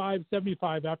 $65,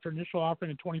 $75 after initial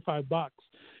offering of $25.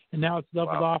 And now it's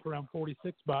doubled off around $46.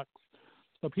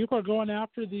 So people are going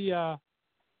after the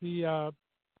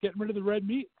getting rid of the red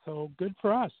meat. So good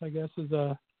for us, I guess, as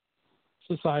a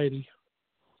society.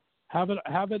 Have it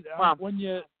when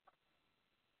you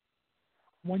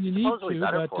need to,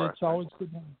 but it's always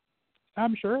good.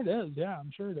 I'm sure it is. Yeah,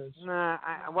 I'm sure it is.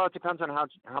 Well, it depends on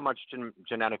how much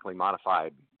genetically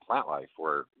modified plant life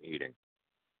we're eating.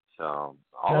 So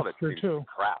all of it seems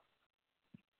crap.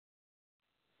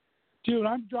 Dude,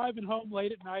 I'm driving home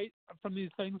late at night from these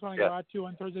things when I go out to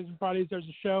on Thursdays and Fridays. There's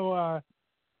a show.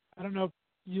 I don't know if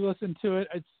you listen to it.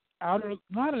 It's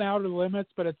not an Outer Limits,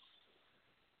 but it's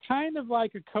kind of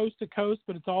like a Coast to Coast,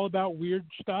 but it's all about weird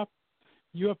stuff,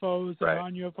 UFOs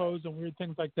and non-UFOs and weird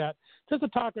things like that. It's just a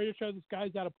talk radio show. This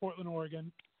guy's out of Portland,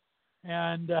 Oregon.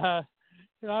 And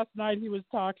last night he was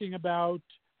talking about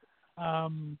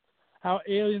how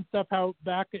alien stuff, how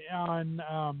back on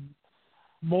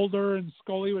Mulder and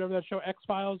Scully, whatever that show,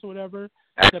 X-Files or whatever,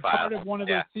 that part of one of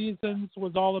those seasons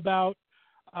was all about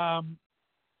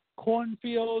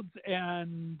cornfields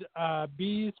and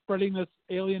bees spreading this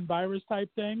alien virus type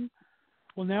thing.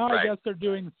 Well, now I guess they're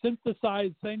doing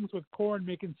synthesized things with corn,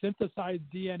 making synthesized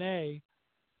DNA,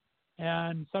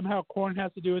 and somehow corn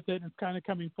has to do with it, and it's kind of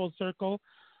coming full circle.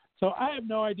 So I have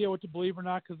no idea what to believe or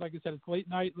not, because like I said, it's late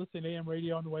night listening to AM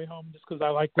radio on the way home just because I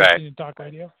like listening to talk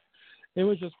radio. It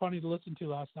was just funny to listen to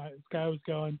last night. This guy was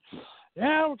going,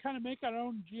 yeah, we're kind of making our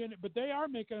own DNA, but they are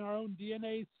making our own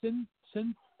DNA,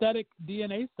 synthetic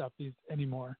DNA stuff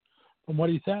anymore, from what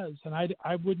he says, and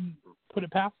I wouldn't put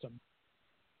it past him.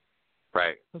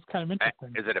 Right. That's kind of interesting.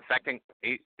 Is it affecting?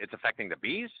 It's affecting the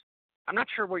bees? I'm not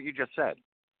sure what you just said.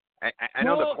 I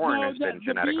know the corn has been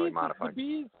genetically modified. The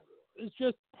bees is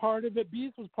just part of it.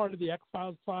 Bees was part of the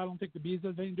X-Files plot. I don't think the bees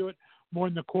has anything to do it more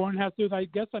than the corn has to do it. I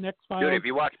guess on X-Files. Dude, have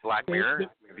you watched Black Mirror?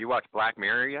 Have you watched Black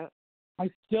Mirror yet? I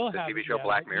still have. The TV show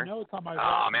Black Mirror? You know it's on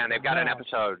my man, they've got an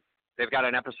episode. They've got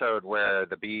an episode where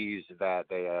the bees that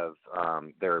they have,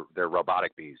 they're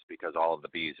robotic bees because all of the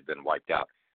bees have been wiped out.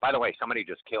 By the way, somebody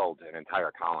just killed an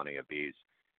entire colony of bees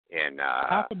in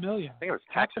 500,000. I think it was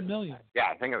Texas. 500,000. Yeah,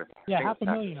 I think it was. Yeah, I think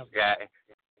 500,000 of them.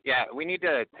 Yeah. We need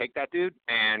to take that dude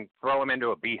and throw him into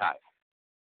a beehive.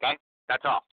 Okay, that's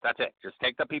all. That's it. Just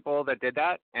take the people that did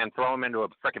that and throw them into a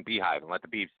freaking beehive and let the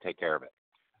bees take care of it.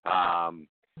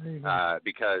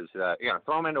 Because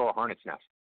throw them into a hornet's nest.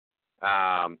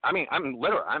 I'm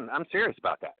serious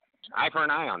about that. Eye for an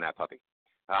eye on that puppy.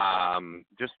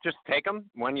 Just take them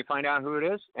when you find out who it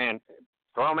is and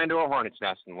throw them into a hornet's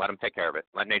nest and let them take care of it.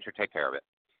 Let nature take care of it.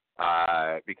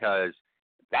 Because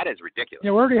that is ridiculous.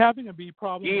 Yeah, we're already having a bee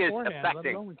problem He is beforehand.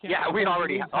 affecting. Yeah, we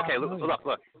already have. Okay,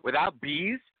 look. Without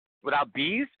bees,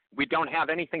 we don't have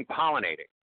anything pollinating.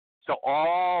 So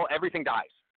everything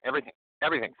dies.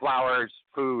 Everything. Flowers,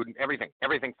 food,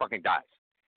 everything fucking dies.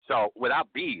 So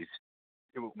without bees,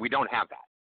 we don't have that.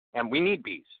 And we need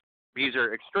bees. Bees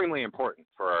are extremely important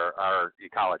for our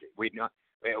ecology. Without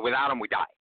them, we die.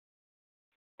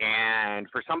 And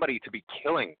for somebody to be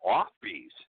killing off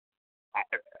bees,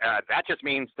 that just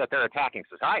means that they're attacking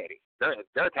society.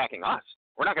 They're attacking us.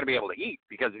 We're not going to be able to eat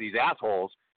because these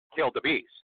assholes killed the bees.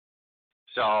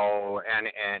 So,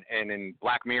 and in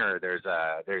Black Mirror, there's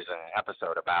an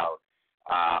episode about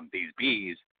these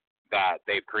bees that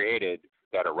they've created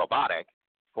that are robotic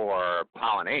for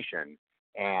pollination,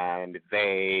 and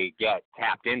they get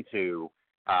tapped into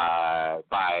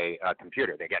by a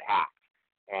computer. They get hacked,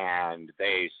 and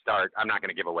they start. I'm not going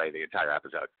to give away the entire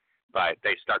episode, but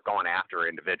they start going after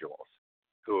individuals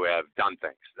who have done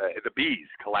things. The bees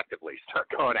collectively start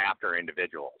going after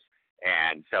individuals.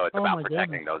 And so it's about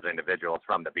protecting those individuals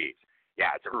from the bees.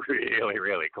 Yeah, it's a really,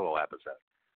 really cool episode.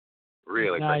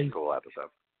 Really pretty cool episode.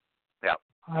 Yeah.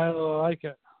 I like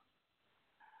it.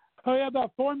 Oh, yeah,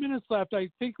 about 4 minutes left. I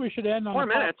think we should end on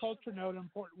a pop culture note.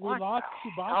 We lost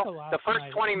Chewbacca last night. The first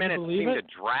 20 minutes seemed to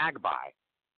drag by.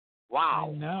 Wow.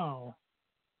 I know.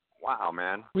 Wow,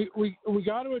 man. We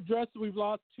got to address that we've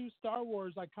lost 2 Star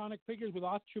Wars iconic figures. We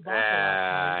lost Chewbacca I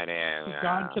last night. know. He's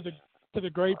gone to the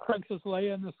great Princess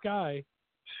Leia in the sky.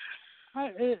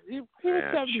 He was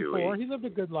 74. Chewie. He lived a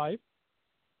good life.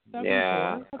 74.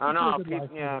 Yeah. Oh,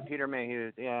 no. Peter May.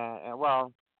 He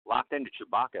was, locked into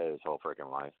Chewbacca his whole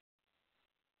freaking life.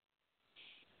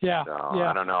 Yeah. So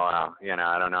I don't know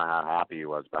how happy he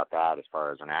was about that as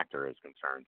far as an actor is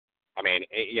concerned. I mean,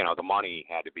 the money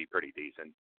had to be pretty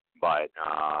decent, but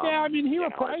he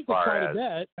reprised it quite a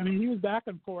bit. I mean, he was back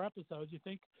in 4 episodes. You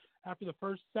think after the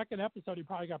second episode, he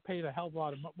probably got paid a hell of a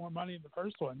lot more money than the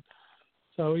first one.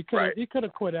 So he could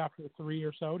have quit after 3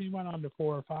 or so. And he went on to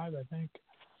 4 or 5, I think.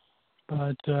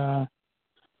 But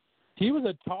he was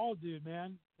a tall dude,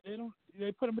 man.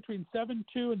 They put him between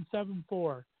 7'2" and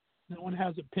 7'4". No one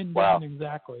has it pinned down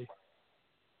exactly.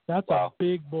 That's a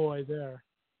big boy there.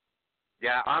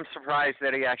 Yeah, I'm surprised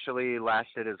that he actually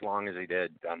lasted as long as he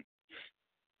did,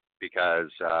 because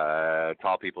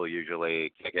tall people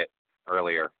usually kick it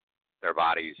earlier. Their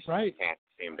bodies can't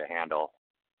seem to handle,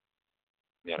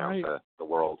 the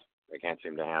world. They can't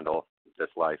seem to handle this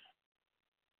life.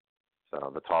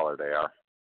 So the taller they are.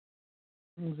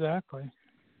 Exactly.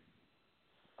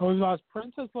 Oh, we lost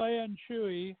Princess Leia and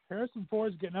Chewie. Harrison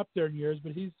Ford's getting up there in years,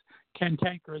 but he's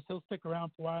cantankerous. He'll stick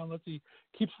around for a while unless he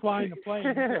keeps flying the plane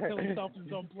and kill himself in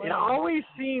his own plane. It always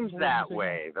seems that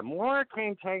way. The more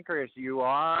cantankerous you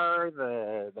are,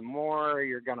 the more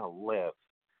you're going to live.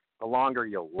 The longer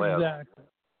you'll live. Exactly.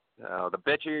 The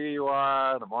bitchier you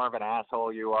are, the more of an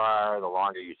asshole you are, the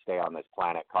longer you stay on this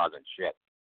planet causing shit.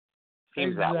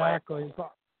 Seems that way. Exactly.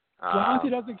 As long as he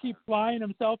doesn't keep flying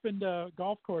himself into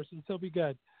golf courses, he'll be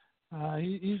good.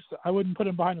 I wouldn't put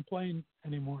him behind a plane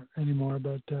anymore.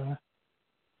 But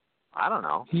I don't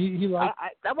know. He liked.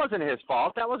 That wasn't his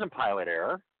fault. That wasn't pilot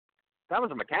error. That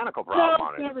was a mechanical No,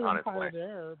 problem it's never on been his pilot plane.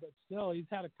 error, but still, he's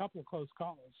had a couple of close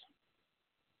calls.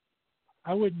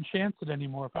 I wouldn't chance it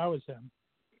anymore if I was him.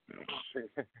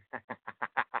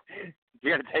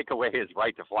 You're going to take away his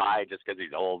right to fly just because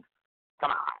he's old?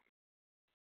 Come on.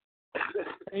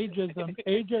 Ageism.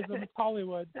 It's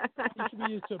Hollywood. You should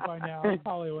be used to it by now. It's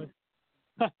Hollywood.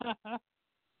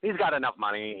 He's got enough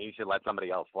money. He should let somebody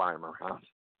else fly him around.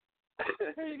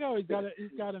 There you go.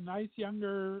 He's got a nice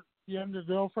younger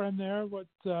girlfriend there.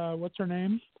 What's her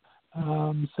name?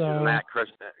 Isn't that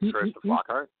Krista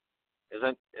Flockhart?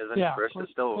 Isn't yeah, Krista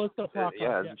still? Calista Flockhart.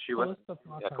 Yeah, isn't she with?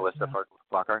 Yeah, Calista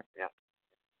Flockhart. Yeah.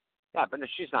 Yeah, but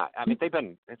she's not. I mean,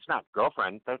 it's not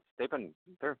girlfriend.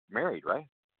 They're married, right?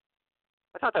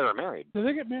 I thought they were married. Did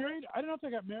they get married? I don't know if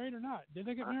they got married or not. Did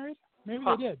they get married? Maybe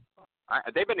they did.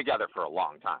 They've been together for a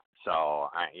long time, so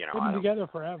They've been together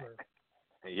forever.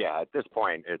 Yeah, at this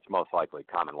point, it's most likely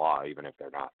common law, even if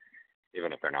they're not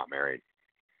married.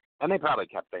 And they probably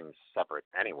kept things separate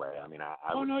anyway. I mean,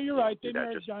 no, you're right. They that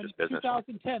married just in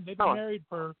 2010. They've been married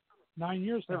for 9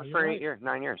 years now. For 8 years,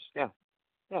 9 years. Yeah.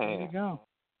 There you go.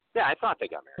 Yeah, I thought they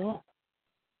got married. Cool.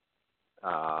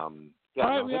 Yeah, all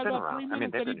right, no, we have about 3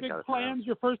 minutes. Any big plans?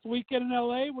 Your first weekend in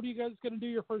LA? What are you guys going to do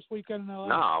your first weekend in LA?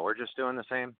 No, we're just doing the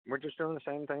same. We're just doing the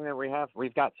same thing that we have.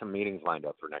 We've got some meetings lined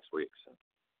up for next week, so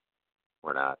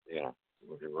we're not.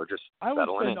 We're just settling in.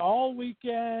 I would spend all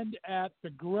weekend at the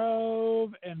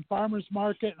Grove and Farmers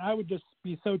Market, and I would just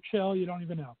be so chill. You don't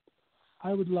even know.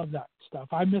 I would love that stuff.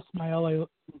 I miss my LA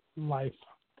life.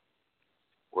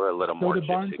 We're a little more gypsy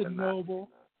Barnes than and that. Noble.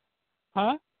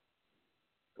 Huh?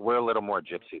 We're a little more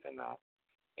gypsy than that,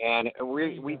 and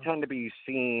we tend to be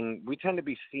seeing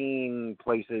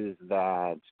places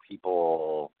that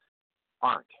people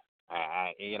aren't.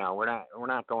 We're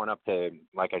not going up to,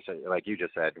 like I said, like you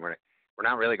just said, we're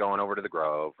not really going over to the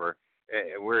Grove.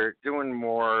 We're doing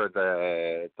more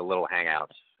the little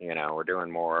hangouts. We're doing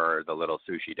more the little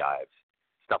sushi dives,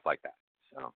 stuff like that.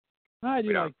 So I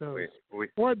do like those.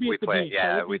 Or be at the beach.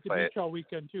 Yeah, I would be at the beach all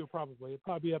weekend too, probably. It'd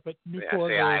probably be up at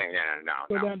Newport.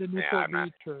 Go down to Newport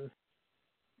Beach.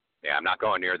 Yeah, I'm not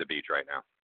going near the beach right now.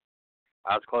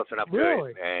 I was close enough to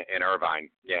it in Irvine.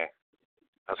 Yeah,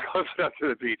 I was close enough to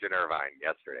the beach in Irvine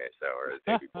yesterday, or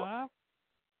the day before.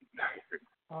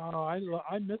 Oh,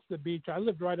 I miss the beach. I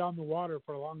lived right on the water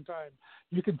for a long time.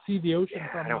 You can see the ocean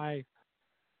from my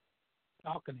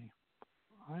balcony.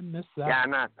 I miss that. Yeah,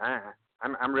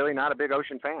 I'm really not a big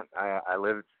ocean fan. I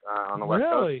lived on the West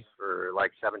Coast for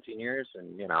like 17 years,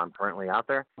 and I'm currently out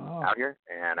here,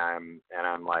 and I'm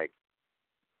like,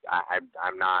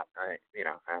 I'm not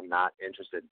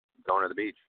interested in going to the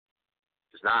beach.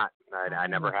 Just not. I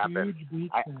never have been.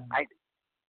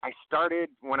 I started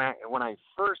when I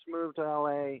first moved to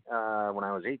LA when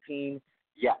I was 18.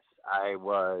 Yes, I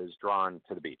was drawn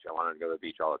to the beach. I wanted to go to the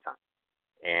beach all the time.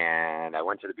 And I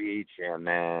went to the beach, and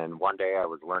then one day I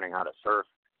was learning how to surf,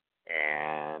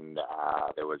 and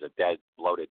there was a dead,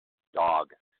 bloated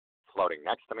dog floating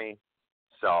next to me.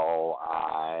 So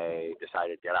I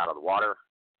decided to get out of the water,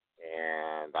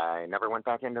 and I never went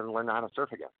back in to learn how to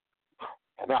surf again.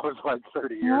 And that was like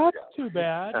 30 years ago. That's too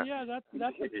bad. Yeah, that's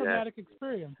a traumatic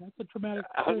experience. That's a traumatic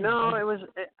experience. No,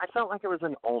 I felt like it was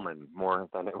an omen more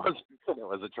than it was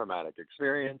a traumatic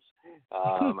experience.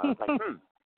 I was like,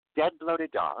 dead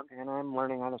bloated dog, and I'm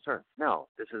learning how to surf. No,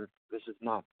 this is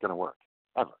not gonna work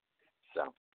ever.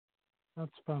 So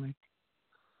that's funny.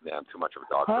 Yeah, I'm too much of a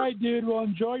dog. All right, dude. Well,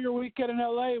 enjoy your weekend in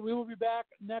LA. We will be back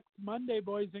next Monday,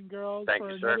 boys and girls, for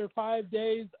another 5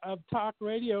 days of talk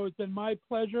radio. It's been my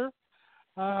pleasure.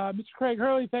 Mr. Craig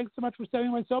Hurley, thanks so much for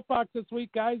sending my soapbox this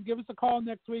week, guys. Give us a call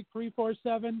next week,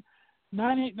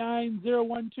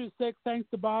 347-989-0126. Thanks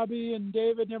to Bobby and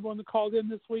David and everyone that called in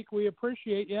this week. We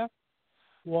appreciate you.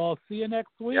 We'll see you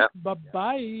next week. Yep.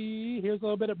 Bye-bye. Here's a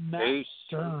little bit of Matt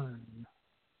Stern.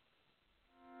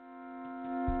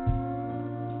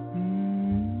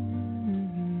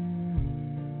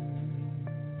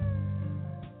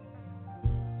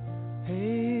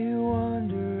 Hey,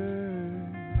 wanderer,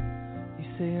 you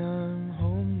say I'm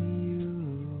home to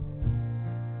you.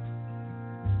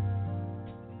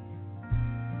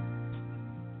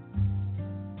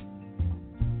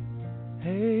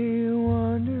 Hey,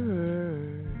 wanderer,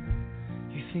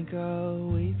 you think I'll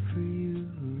wait for you?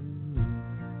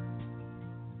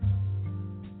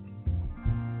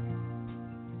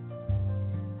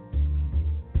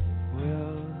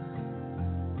 Well,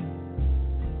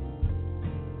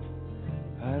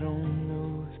 I don't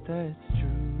know if that's true.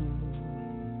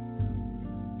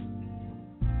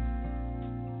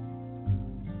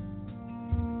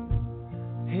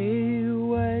 Hey,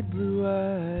 white blue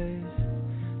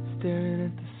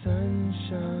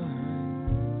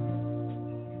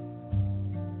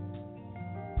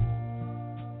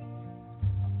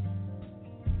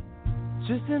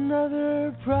just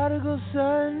another prodigal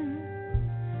son,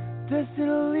 destined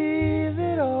to leave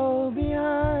it all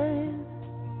behind.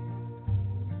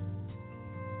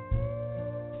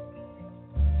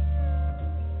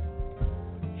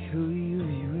 He'll leave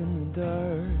you in the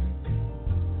dark,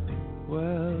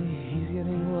 while he's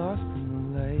getting lost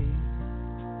in the light.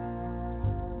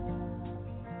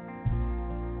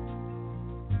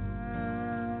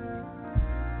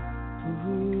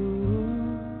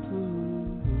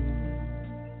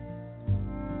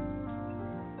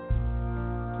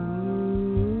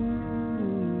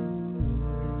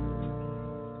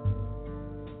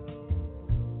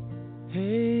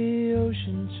 Hey,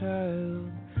 ocean child,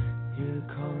 you're the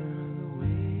caller of the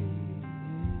wave.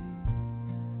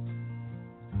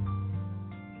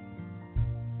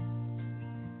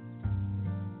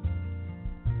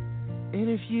 And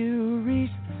if you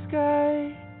reach the sky,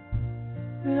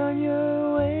 then on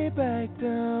your way back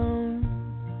down,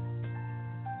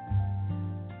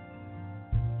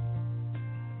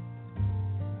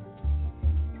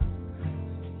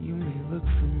 you may look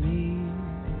for me,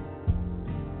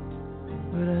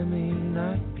 but I may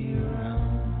not be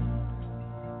around.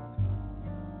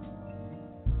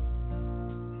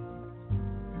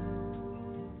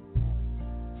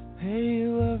 Hey,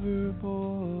 lover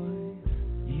boy,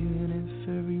 even if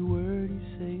every word you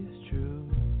say is true,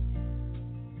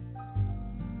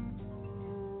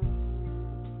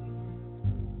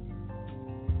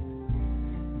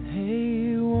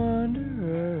 hey,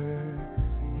 wanderer,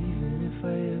 even if I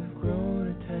have grown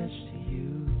attached to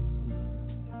you,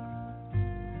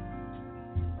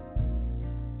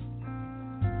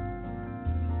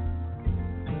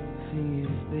 the thing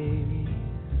is, baby,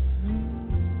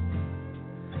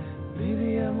 maybe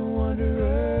I'm a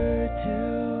wanderer too.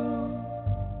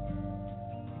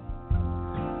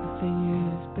 The thing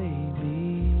is,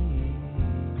 baby,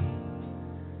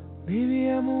 maybe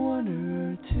I'm a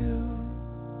wanderer too.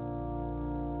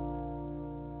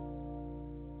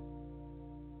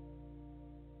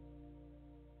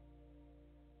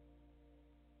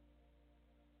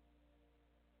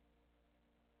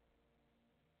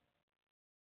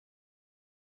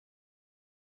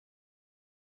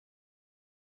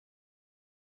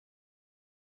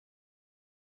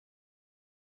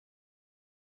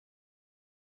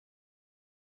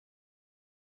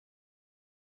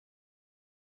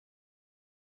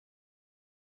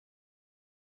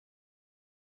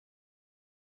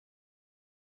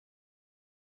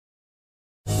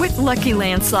 With Lucky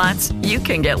Land Slots, you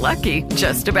can get lucky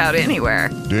just about anywhere.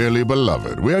 Dearly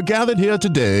beloved, we are gathered here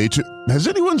today to... Has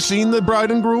anyone seen the bride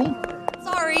and groom?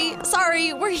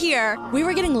 Sorry, we're here. We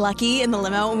were getting lucky in the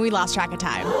limo and we lost track of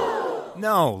time.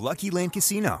 No, Lucky Land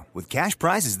Casino, with cash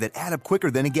prizes that add up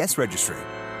quicker than a guest registry.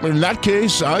 In that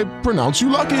case, I pronounce you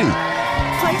lucky.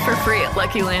 Play for free at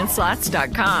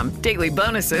LuckyLandSlots.com. Daily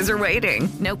bonuses are waiting.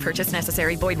 No purchase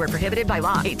necessary. Void where prohibited by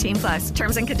law. 18+.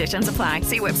 Terms and conditions apply.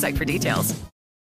 See website for details.